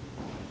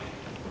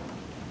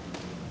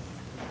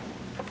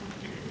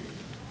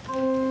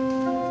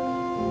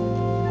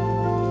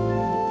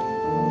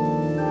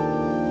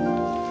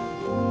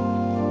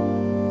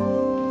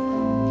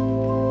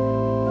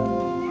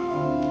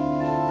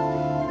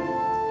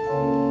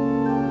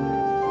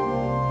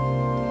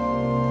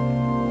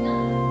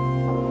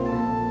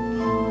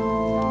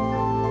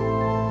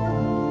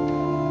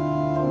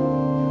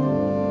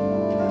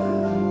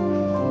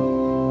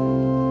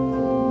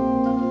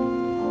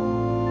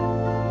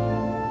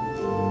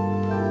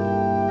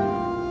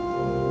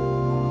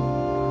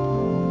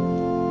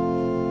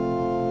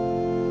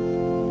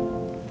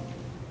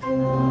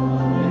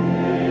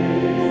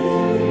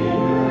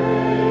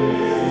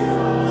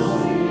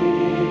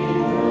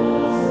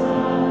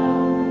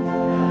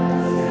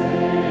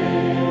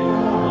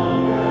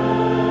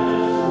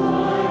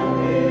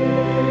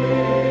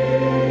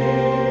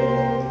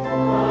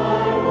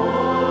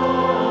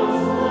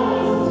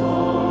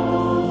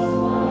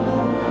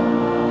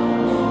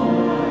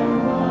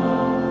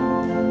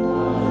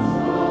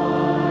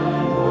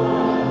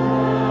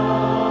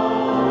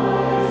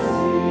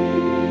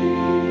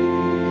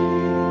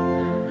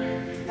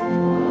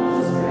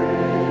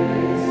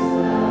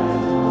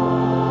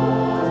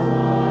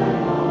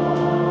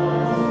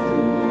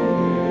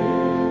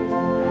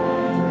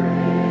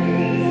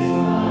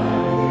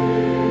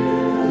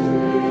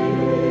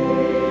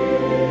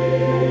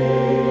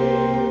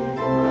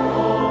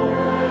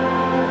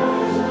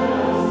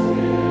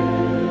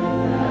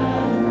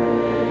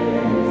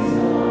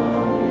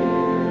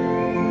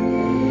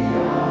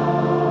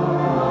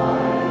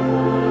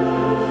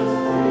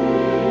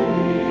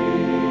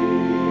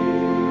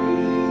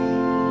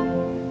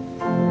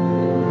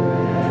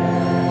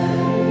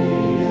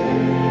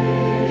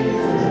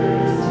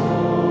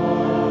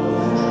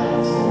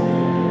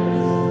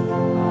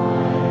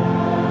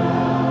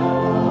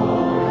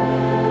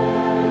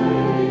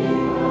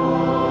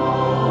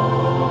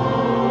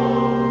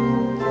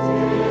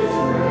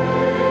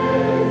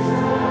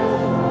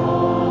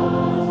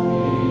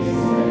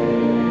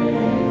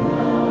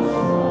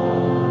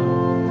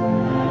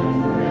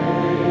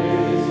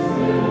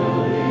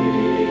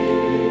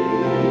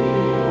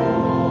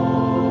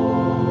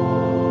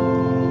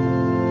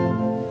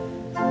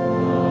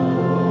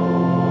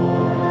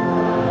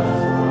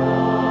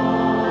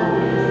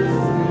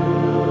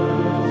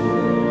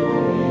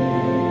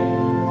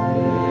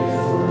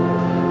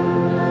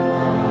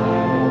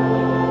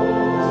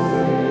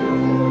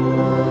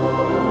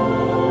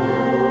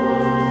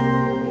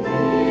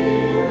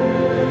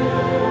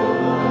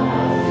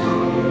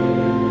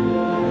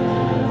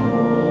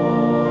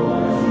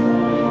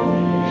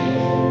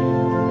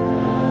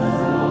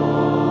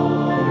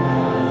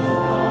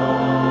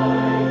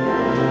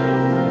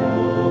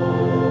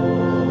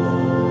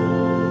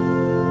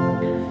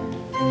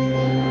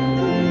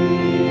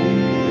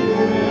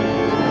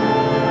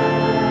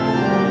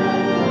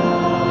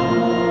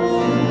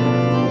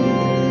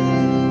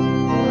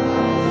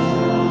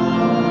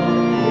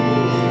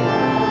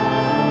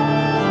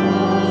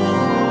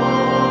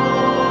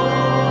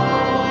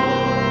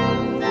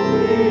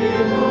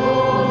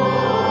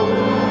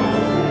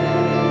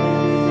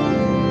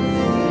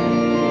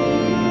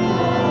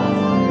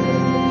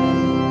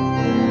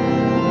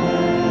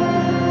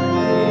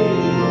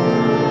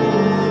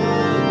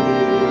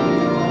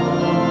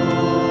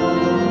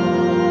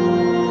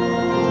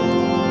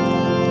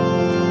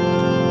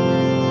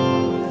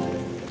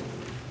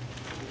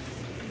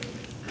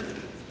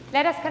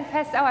 Let us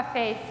confess our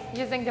faith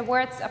using the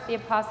words of the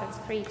Apostles'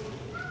 Creed.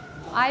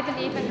 I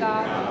believe in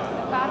God,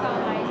 the Father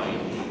Almighty,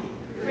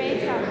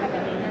 creator of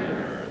heaven and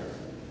earth.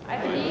 I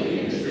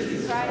believe in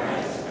Jesus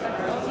Christ,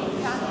 God's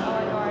only Son,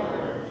 our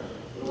Lord,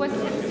 who was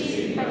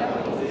conceived by the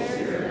Holy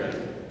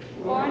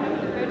Spirit, born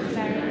of the Virgin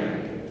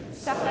Mary,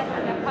 suffered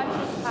under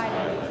Pontius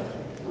Pilate,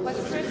 was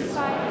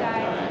crucified,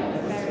 died, and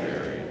was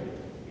buried.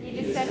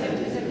 He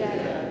descended to the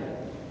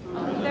dead.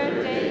 On the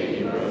third day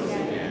he rose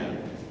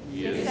again.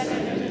 He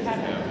ascended into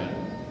heaven.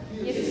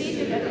 He is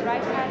seated at the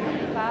right hand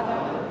of the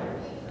Father,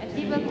 and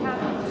he will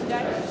come to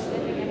judge the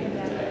living and the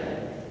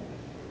dead.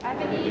 I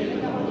believe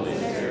in the Holy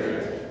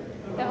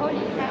Spirit, the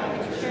Holy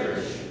Catholic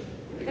Church,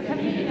 the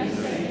communion of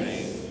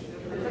saints,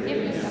 the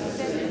forgiveness of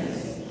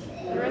sins,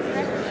 the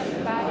resurrection of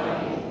the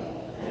body,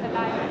 and the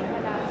life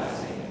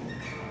everlasting.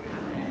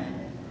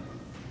 Amen.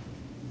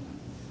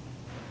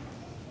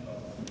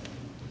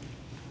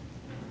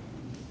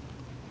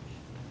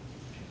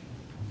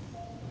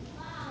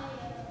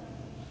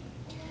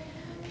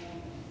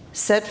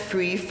 Set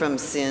free from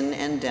sin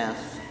and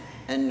death,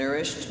 and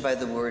nourished by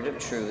the word of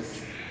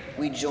truth,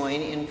 we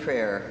join in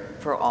prayer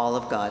for all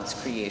of God's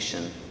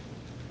creation.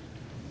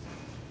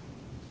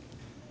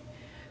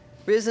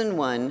 Risen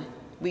One,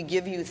 we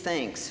give you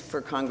thanks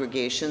for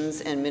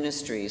congregations and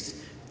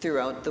ministries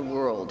throughout the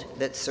world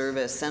that serve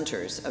as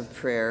centers of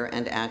prayer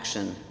and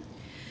action.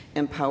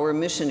 Empower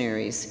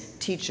missionaries,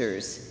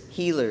 teachers,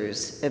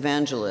 healers,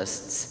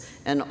 evangelists,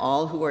 and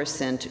all who are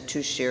sent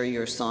to share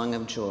your song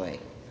of joy.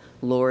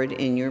 Lord,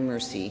 in your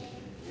mercy.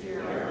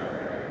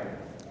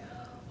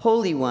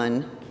 Holy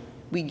One,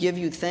 we give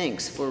you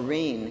thanks for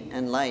rain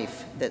and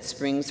life that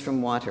springs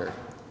from water.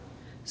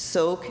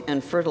 Soak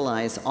and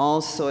fertilize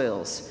all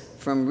soils,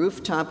 from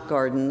rooftop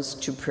gardens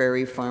to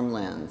prairie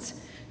farmlands,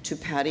 to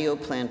patio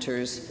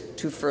planters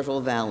to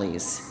fertile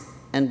valleys,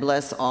 and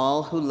bless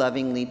all who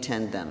lovingly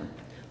tend them.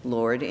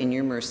 Lord, in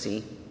your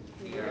mercy.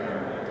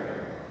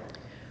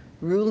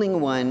 Ruling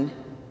One,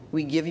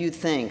 we give you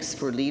thanks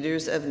for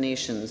leaders of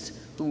nations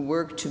who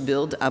work to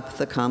build up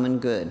the common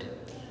good.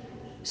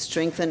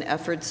 Strengthen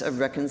efforts of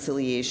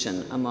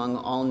reconciliation among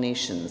all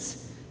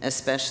nations,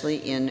 especially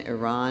in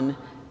Iran,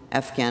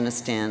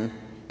 Afghanistan,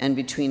 and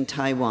between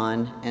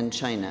Taiwan and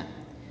China,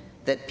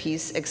 that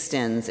peace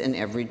extends in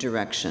every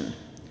direction.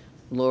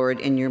 Lord,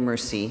 in your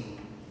mercy.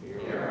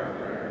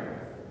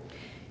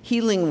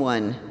 Healing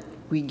One,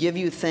 we give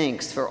you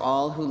thanks for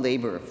all who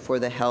labor for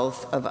the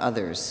health of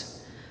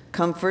others.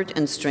 Comfort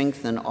and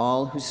strengthen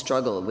all who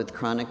struggle with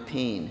chronic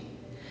pain.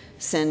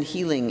 Send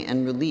healing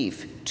and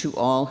relief to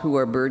all who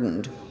are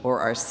burdened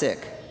or are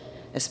sick,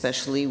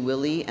 especially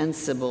Willie and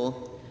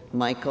Sybil,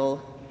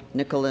 Michael,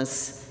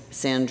 Nicholas,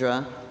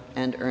 Sandra,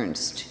 and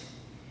Ernst.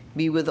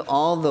 Be with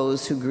all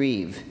those who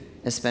grieve,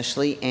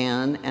 especially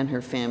Anne and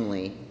her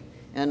family,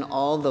 and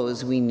all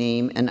those we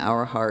name in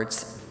our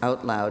hearts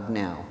out loud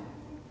now.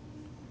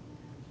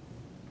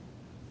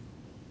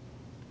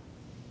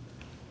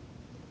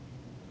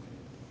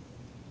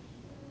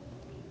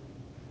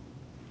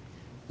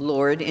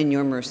 Lord, in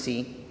your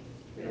mercy.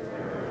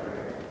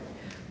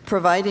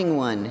 Providing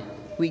One,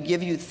 we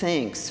give you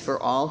thanks for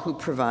all who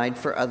provide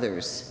for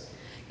others.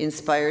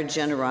 Inspire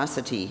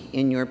generosity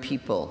in your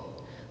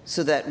people,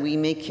 so that we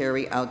may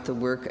carry out the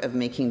work of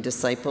making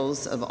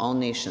disciples of all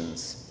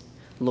nations.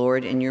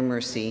 Lord, in your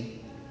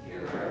mercy.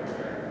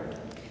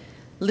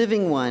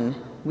 Living One,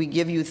 we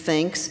give you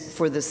thanks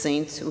for the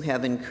saints who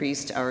have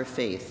increased our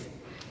faith,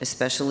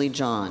 especially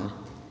John.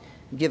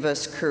 Give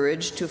us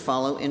courage to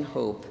follow in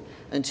hope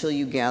until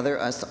you gather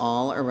us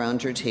all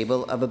around your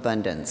table of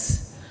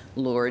abundance.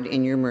 Lord,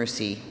 in your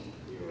mercy.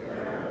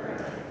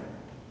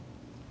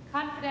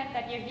 Confident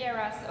that you hear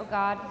us, O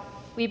God,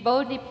 we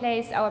boldly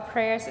place our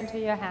prayers into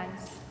your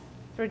hands.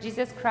 Through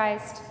Jesus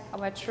Christ,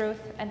 our truth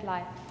and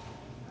life.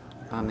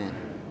 Amen.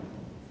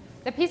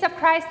 The peace of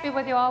Christ be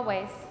with you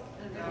always.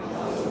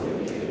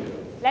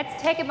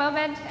 Let's take a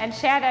moment and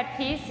share that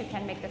peace. You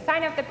can make the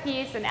sign of the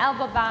peace, an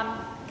elbow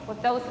bump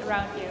with those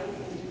around you.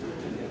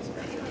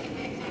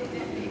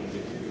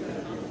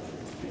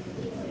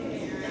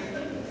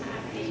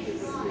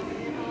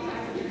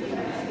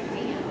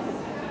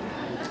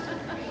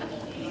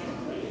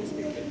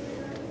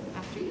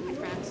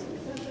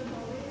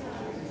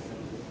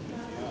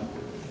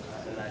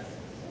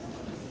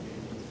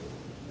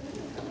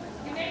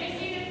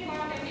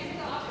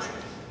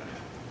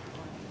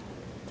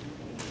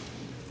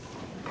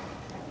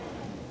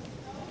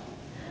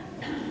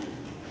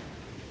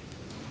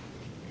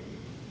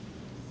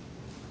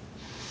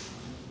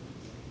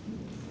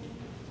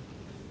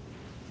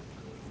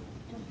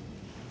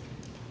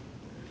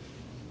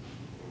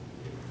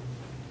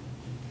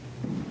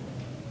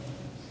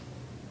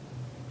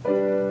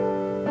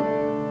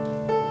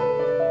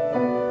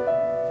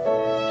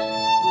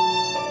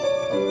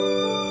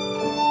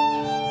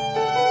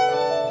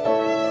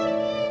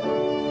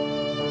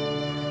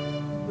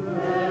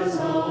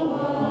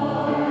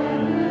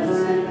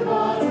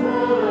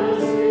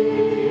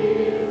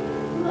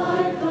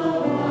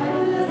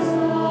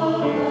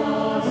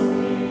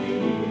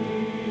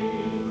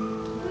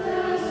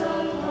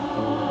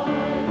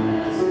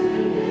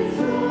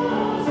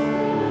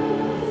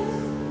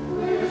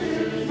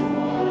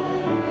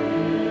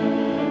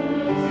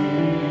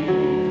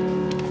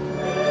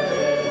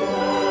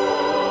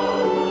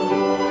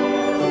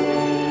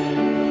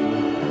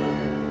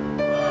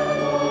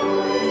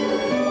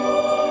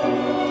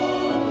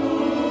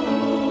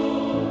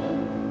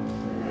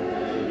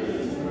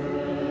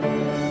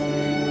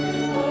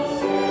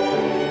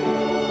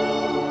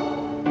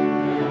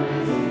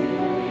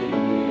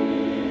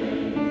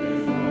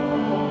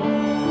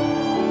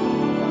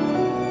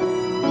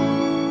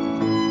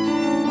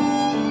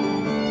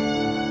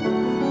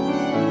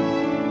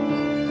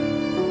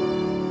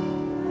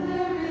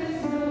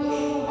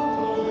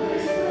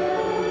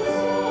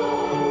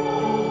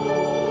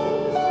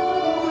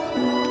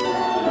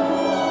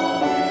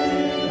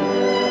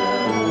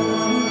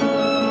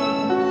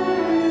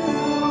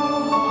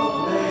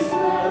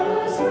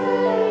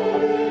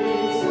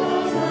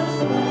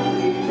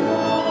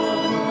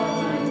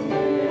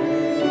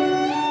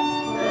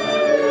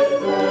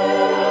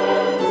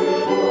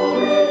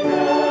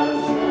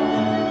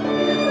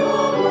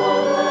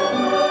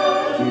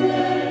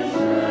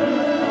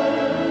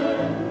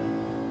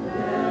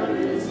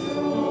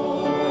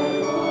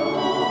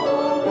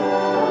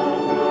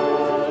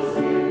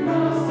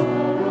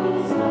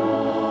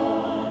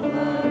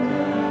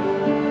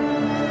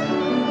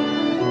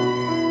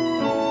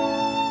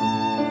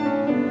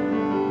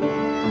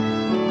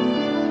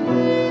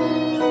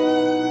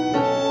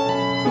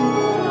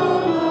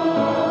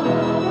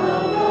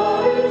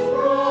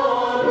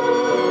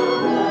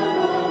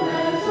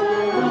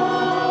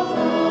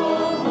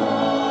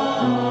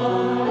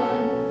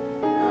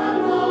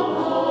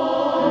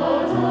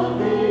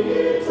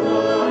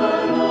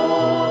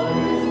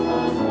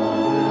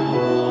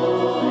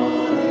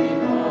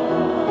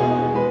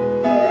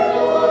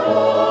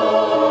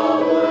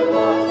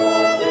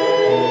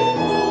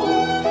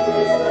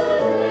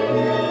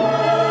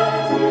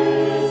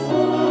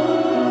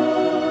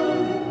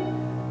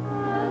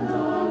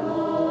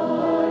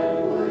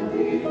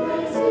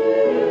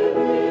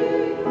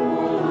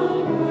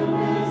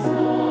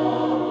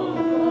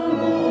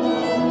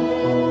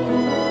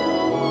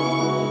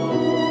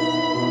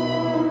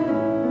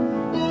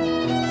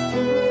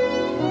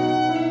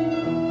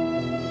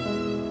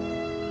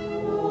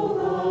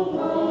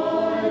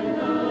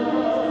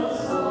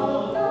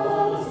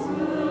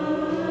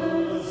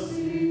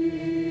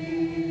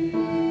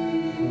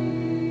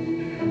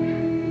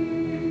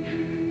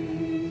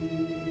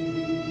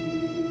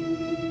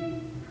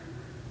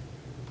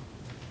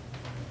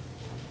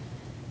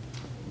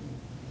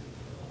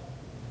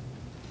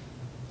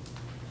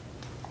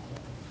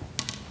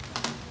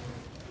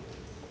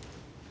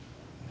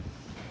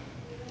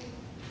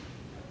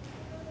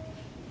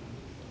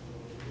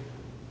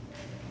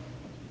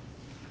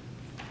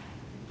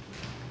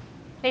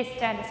 Please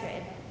stand as you're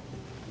able.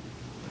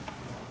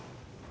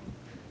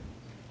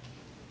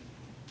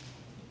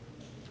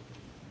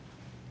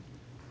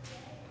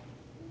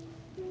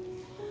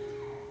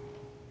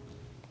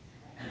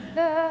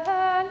 The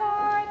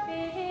Lord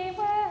be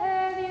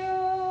with you.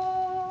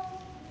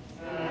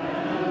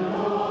 And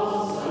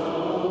also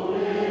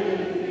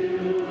with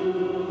you.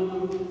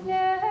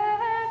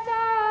 Lift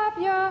up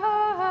your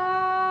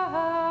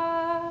hearts.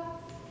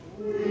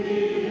 We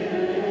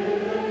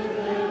lift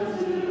them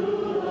to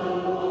the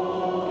Lord.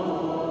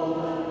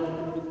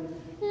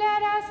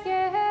 Let us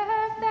give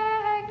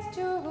thanks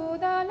to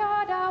the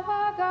Lord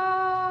our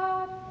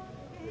God.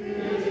 It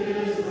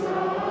is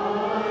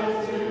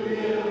right to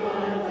give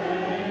our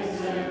thanks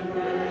and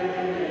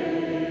praise.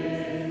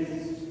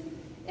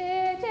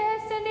 It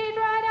is indeed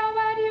right,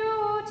 our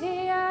duty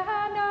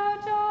and our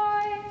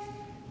joy,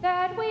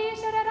 that we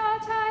should at all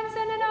times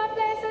and in all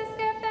places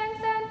give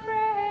thanks and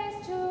praise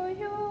to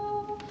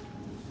you,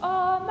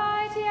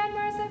 Almighty and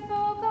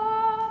merciful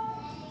God,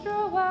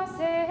 through our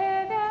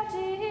Savior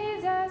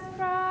Jesus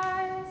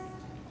Christ,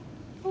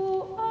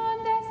 who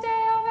on this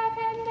day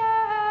overcame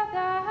death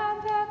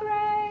and the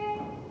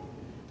grave,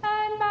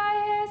 and by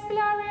his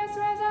glorious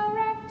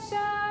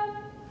resurrection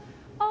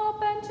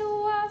opened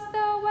to us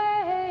the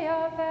way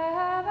of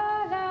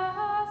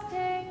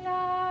everlasting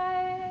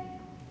life.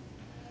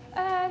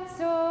 And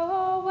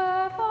so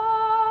with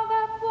all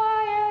the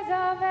choirs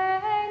of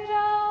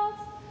angels,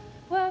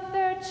 with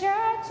the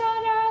church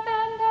on earth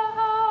and the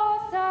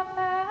hosts of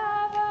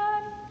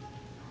heaven,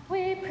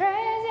 we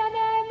praise your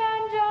name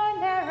and join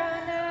their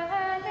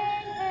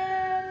unending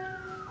hymn.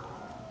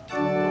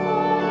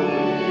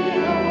 Holy,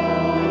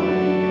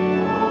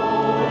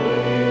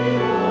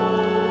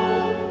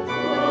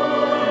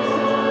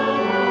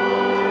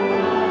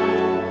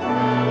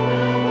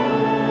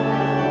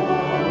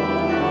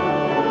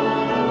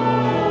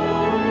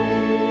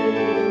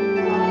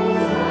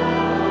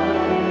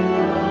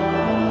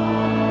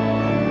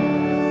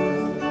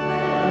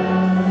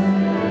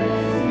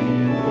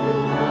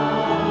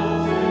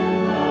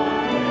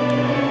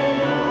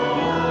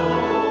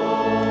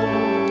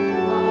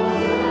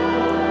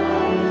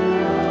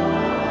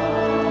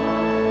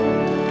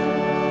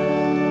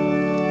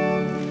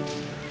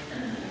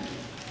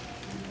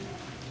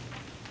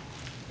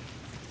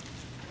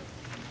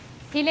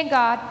 Healing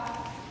God,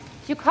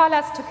 you call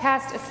us to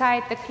cast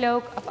aside the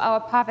cloak of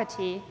our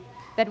poverty,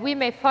 that we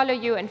may follow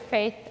you in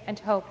faith and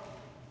hope.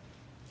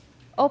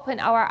 Open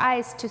our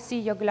eyes to see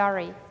your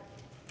glory.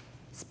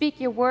 Speak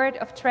your word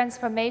of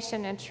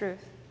transformation and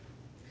truth.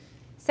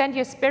 Send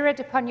your Spirit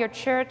upon your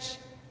church,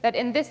 that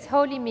in this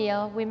holy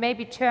meal we may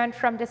be turned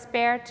from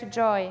despair to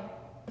joy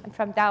and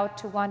from doubt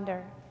to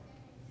wonder.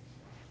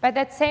 By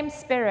that same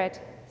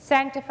Spirit,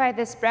 sanctify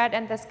this bread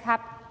and this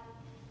cup,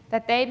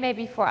 that they may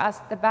be for us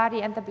the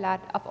body and the blood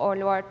of our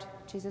Lord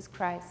Jesus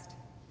Christ.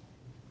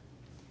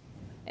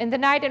 In the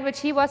night in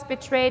which he was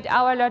betrayed,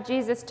 our Lord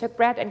Jesus took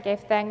bread and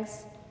gave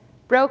thanks,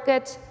 broke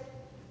it,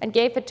 and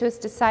gave it to his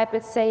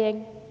disciples,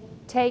 saying,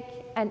 "Take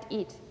and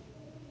eat.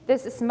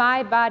 This is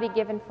my body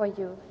given for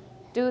you.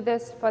 Do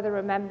this for the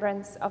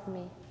remembrance of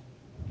me."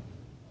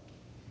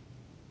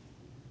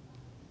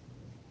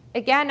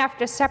 Again,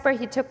 after supper,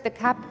 he took the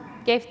cup,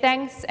 gave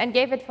thanks, and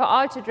gave it for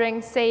all to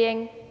drink,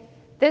 saying,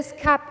 "This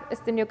cup is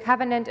the new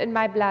covenant in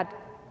my blood,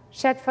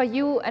 shed for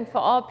you and for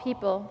all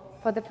people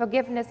for the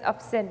forgiveness of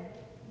sin.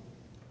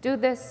 Do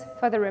this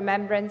for the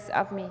remembrance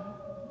of me."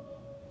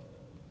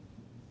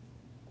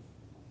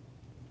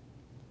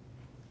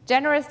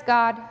 Generous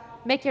God,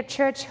 make your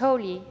church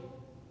holy,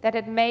 that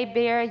it may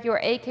bear your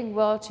aching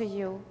will to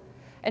you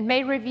and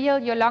may reveal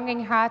your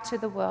longing heart to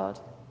the world.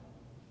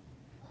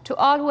 To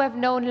all who have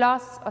known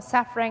loss or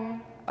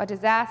suffering or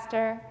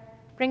disaster,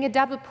 bring a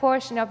double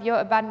portion of your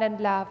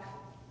abundant love,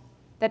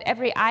 that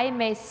every eye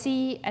may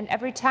see and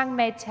every tongue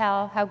may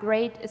tell how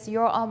great is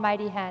your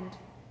almighty hand,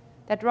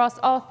 that draws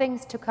all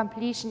things to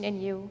completion in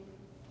you,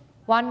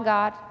 one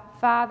God,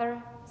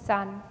 Father,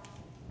 Son,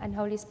 and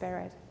Holy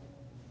Spirit.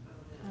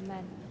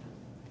 Amen.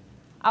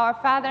 Our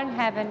Father in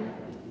heaven,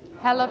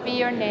 hallowed be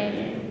your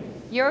name.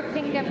 Your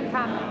kingdom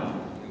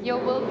come, your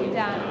will be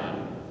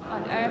done,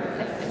 on earth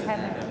as in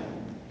heaven.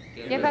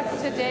 Give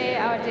us today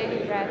our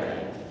daily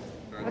bread.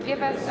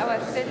 Forgive us our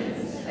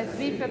sins, as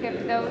we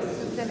forgive those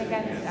who sin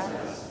against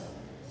us.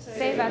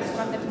 Save us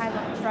from the time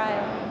of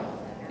trial,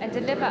 and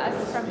deliver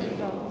us from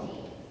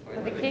evil. For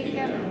the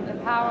kingdom, the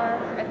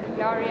power, and the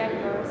glory are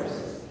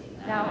yours,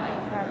 now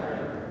and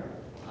forever.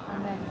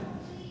 Amen.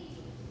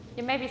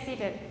 You may be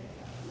seated.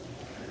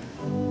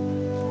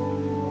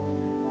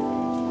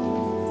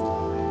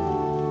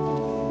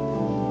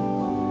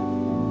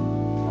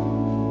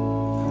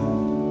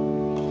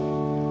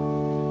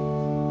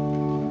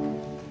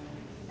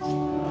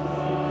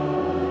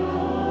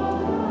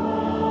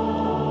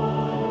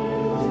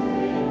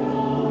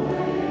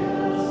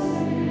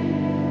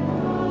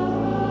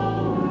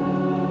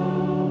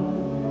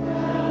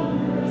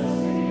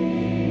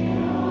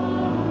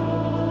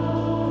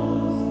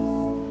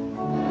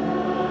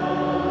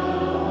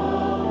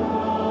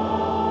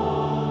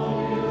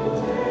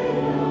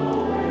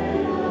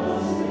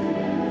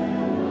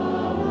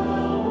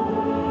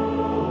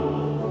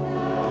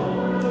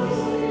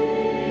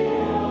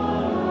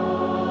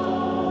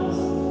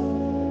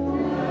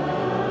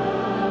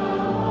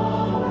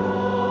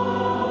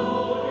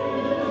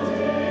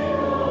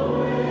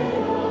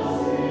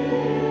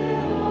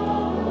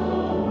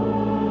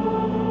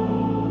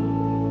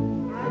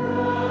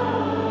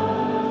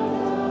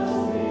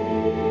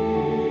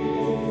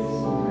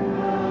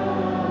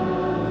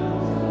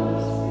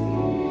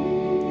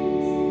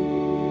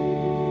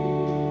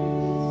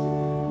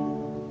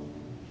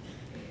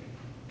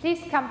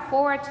 Please come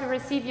forward to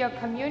receive your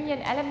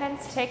communion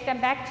elements. Take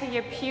them back to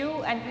your pew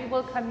and we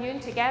will commune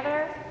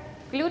together.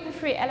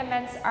 Gluten-free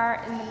elements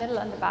are in the middle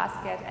in the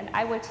basket, and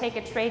I will take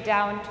a tray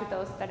down to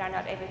those that are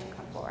not able to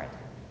come forward.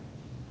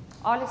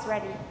 All is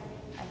ready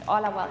and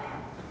all are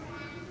welcome.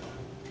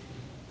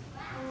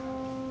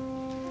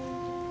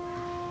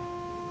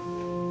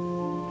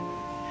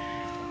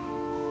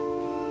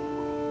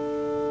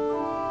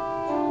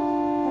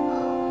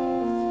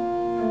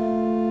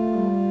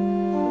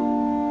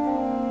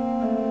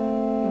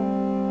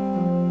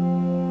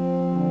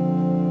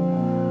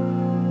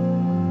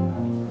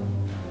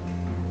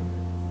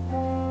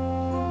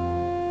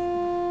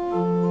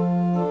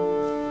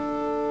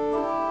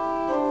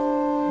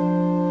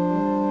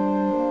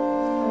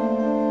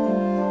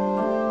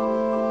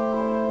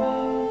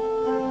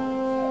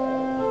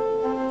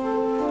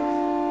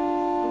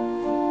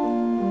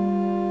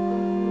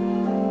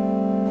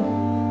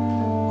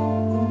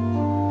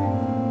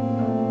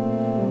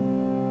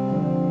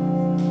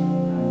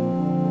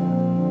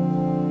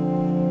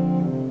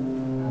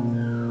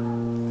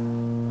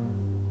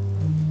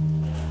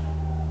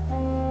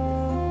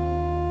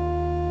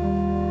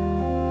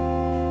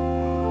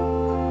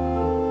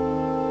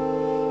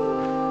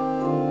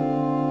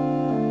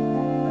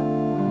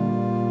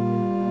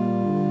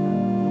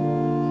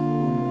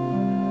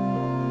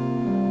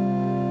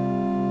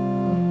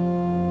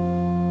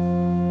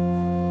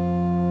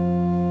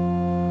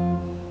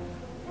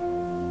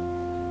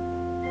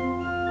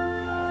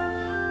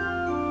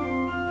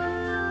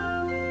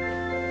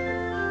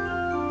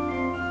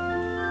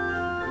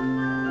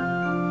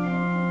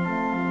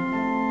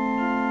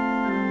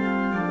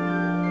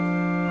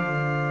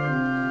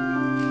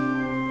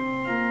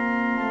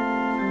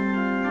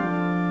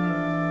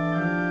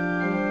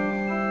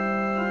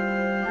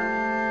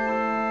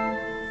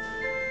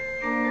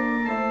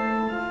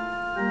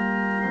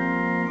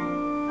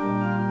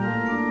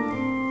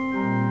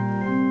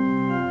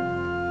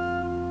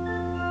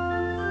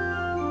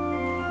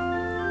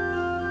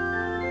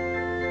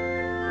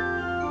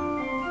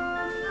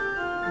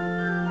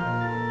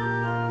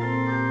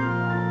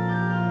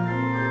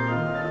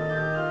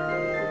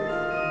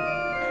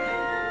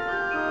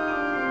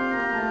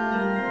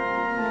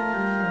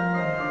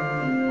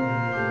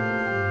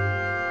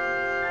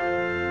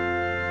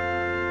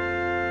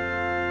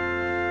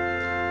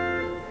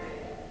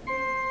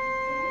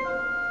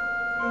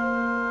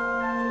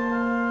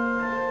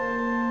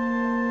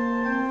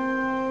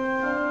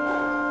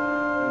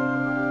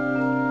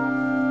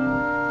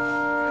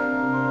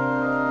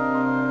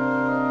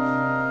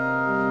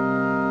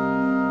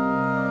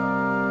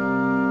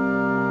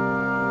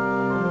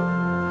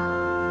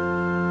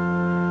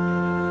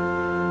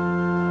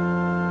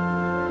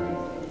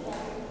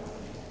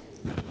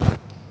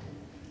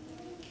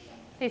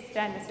 Please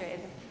stand as you're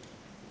able.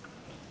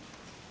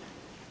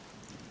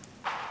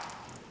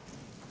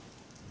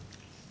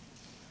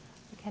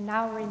 You can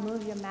now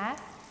remove your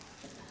mask.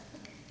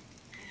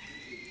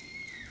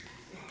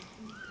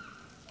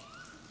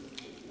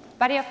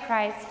 Body of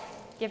Christ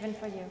given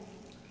for you.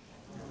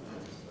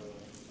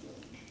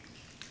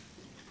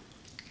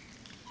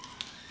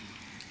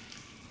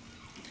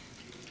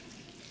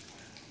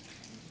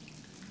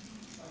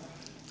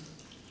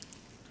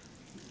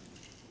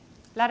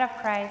 Blood of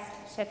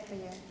Christ shed for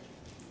you.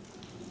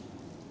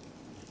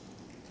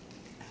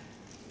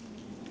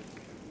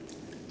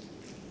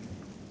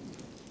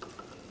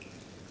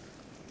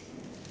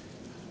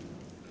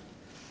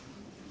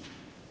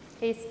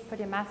 Please put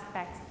your mask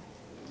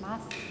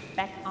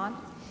back on.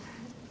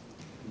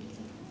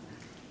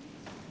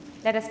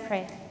 Let us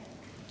pray.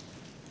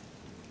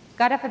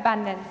 God of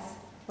abundance,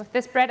 with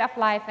this bread of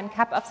life and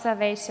cup of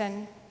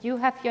salvation, you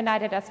have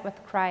united us with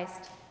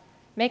Christ,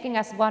 making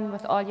us one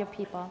with all your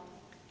people.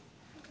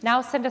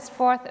 Now send us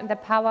forth in the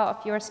power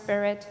of your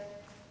Spirit,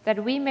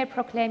 that we may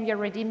proclaim your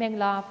redeeming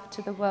love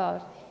to the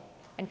world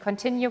and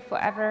continue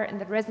forever in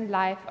the risen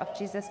life of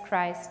Jesus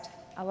Christ,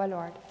 our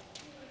Lord.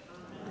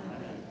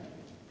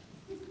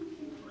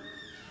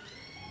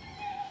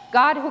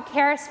 God, who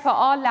cares for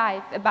all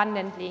life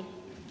abundantly,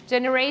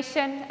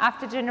 generation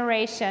after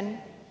generation,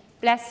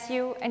 bless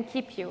you and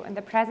keep you in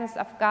the presence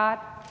of God,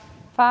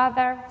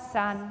 Father,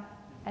 Son,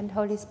 and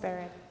Holy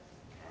Spirit.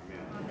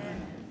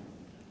 Amen.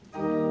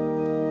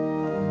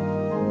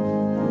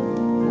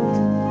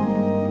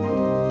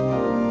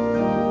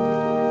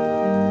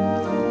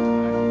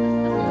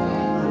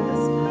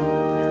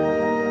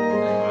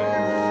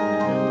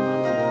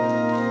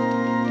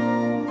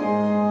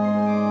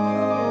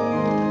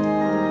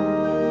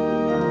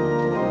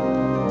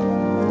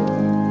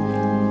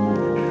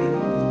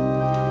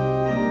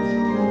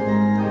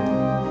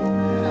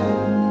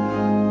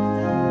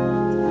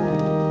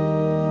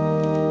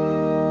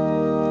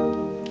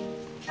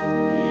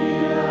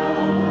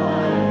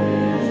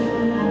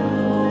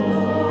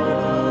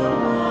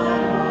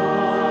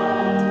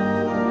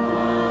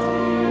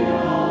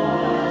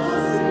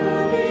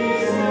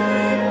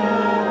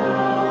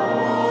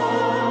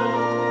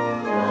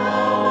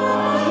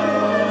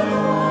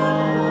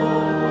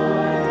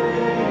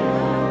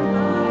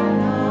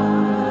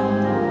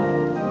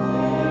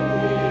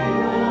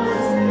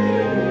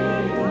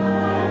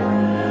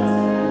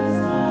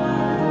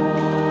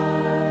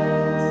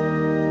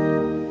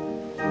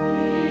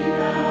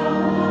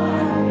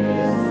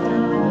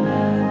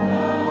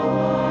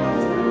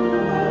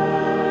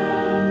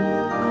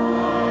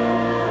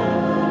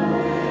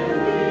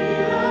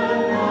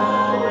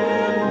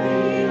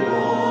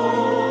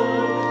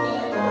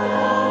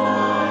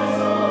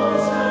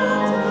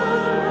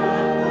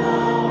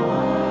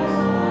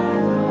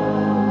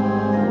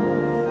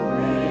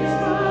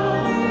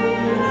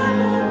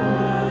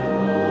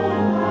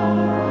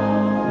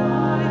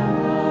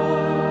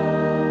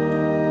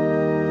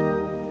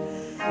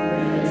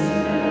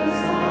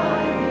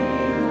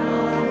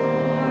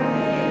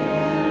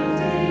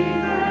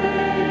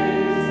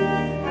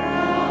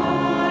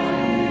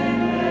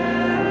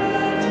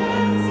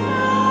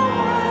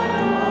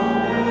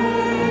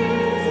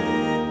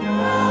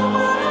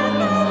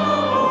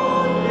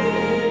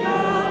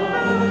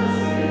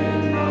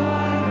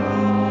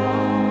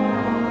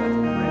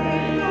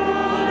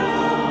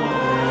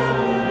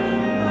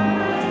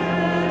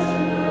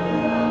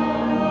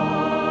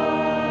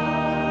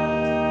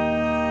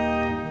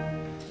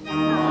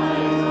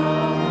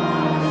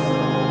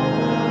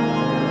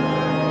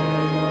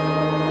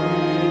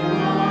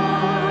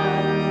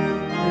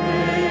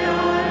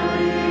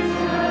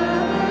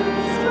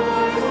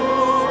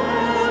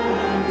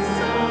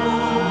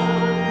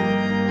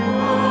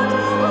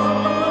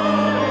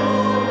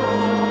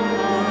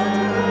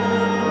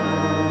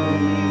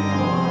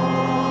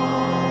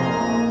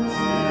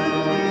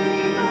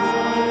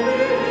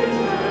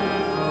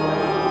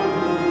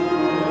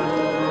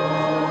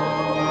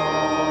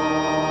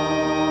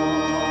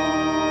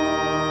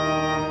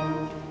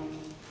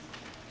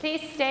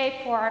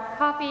 for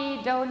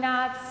coffee,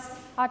 donuts,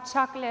 hot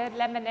chocolate,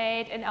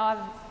 lemonade in our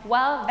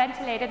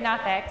well-ventilated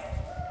narthex.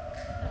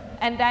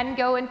 And then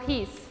go in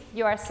peace.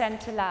 You are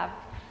sent to love.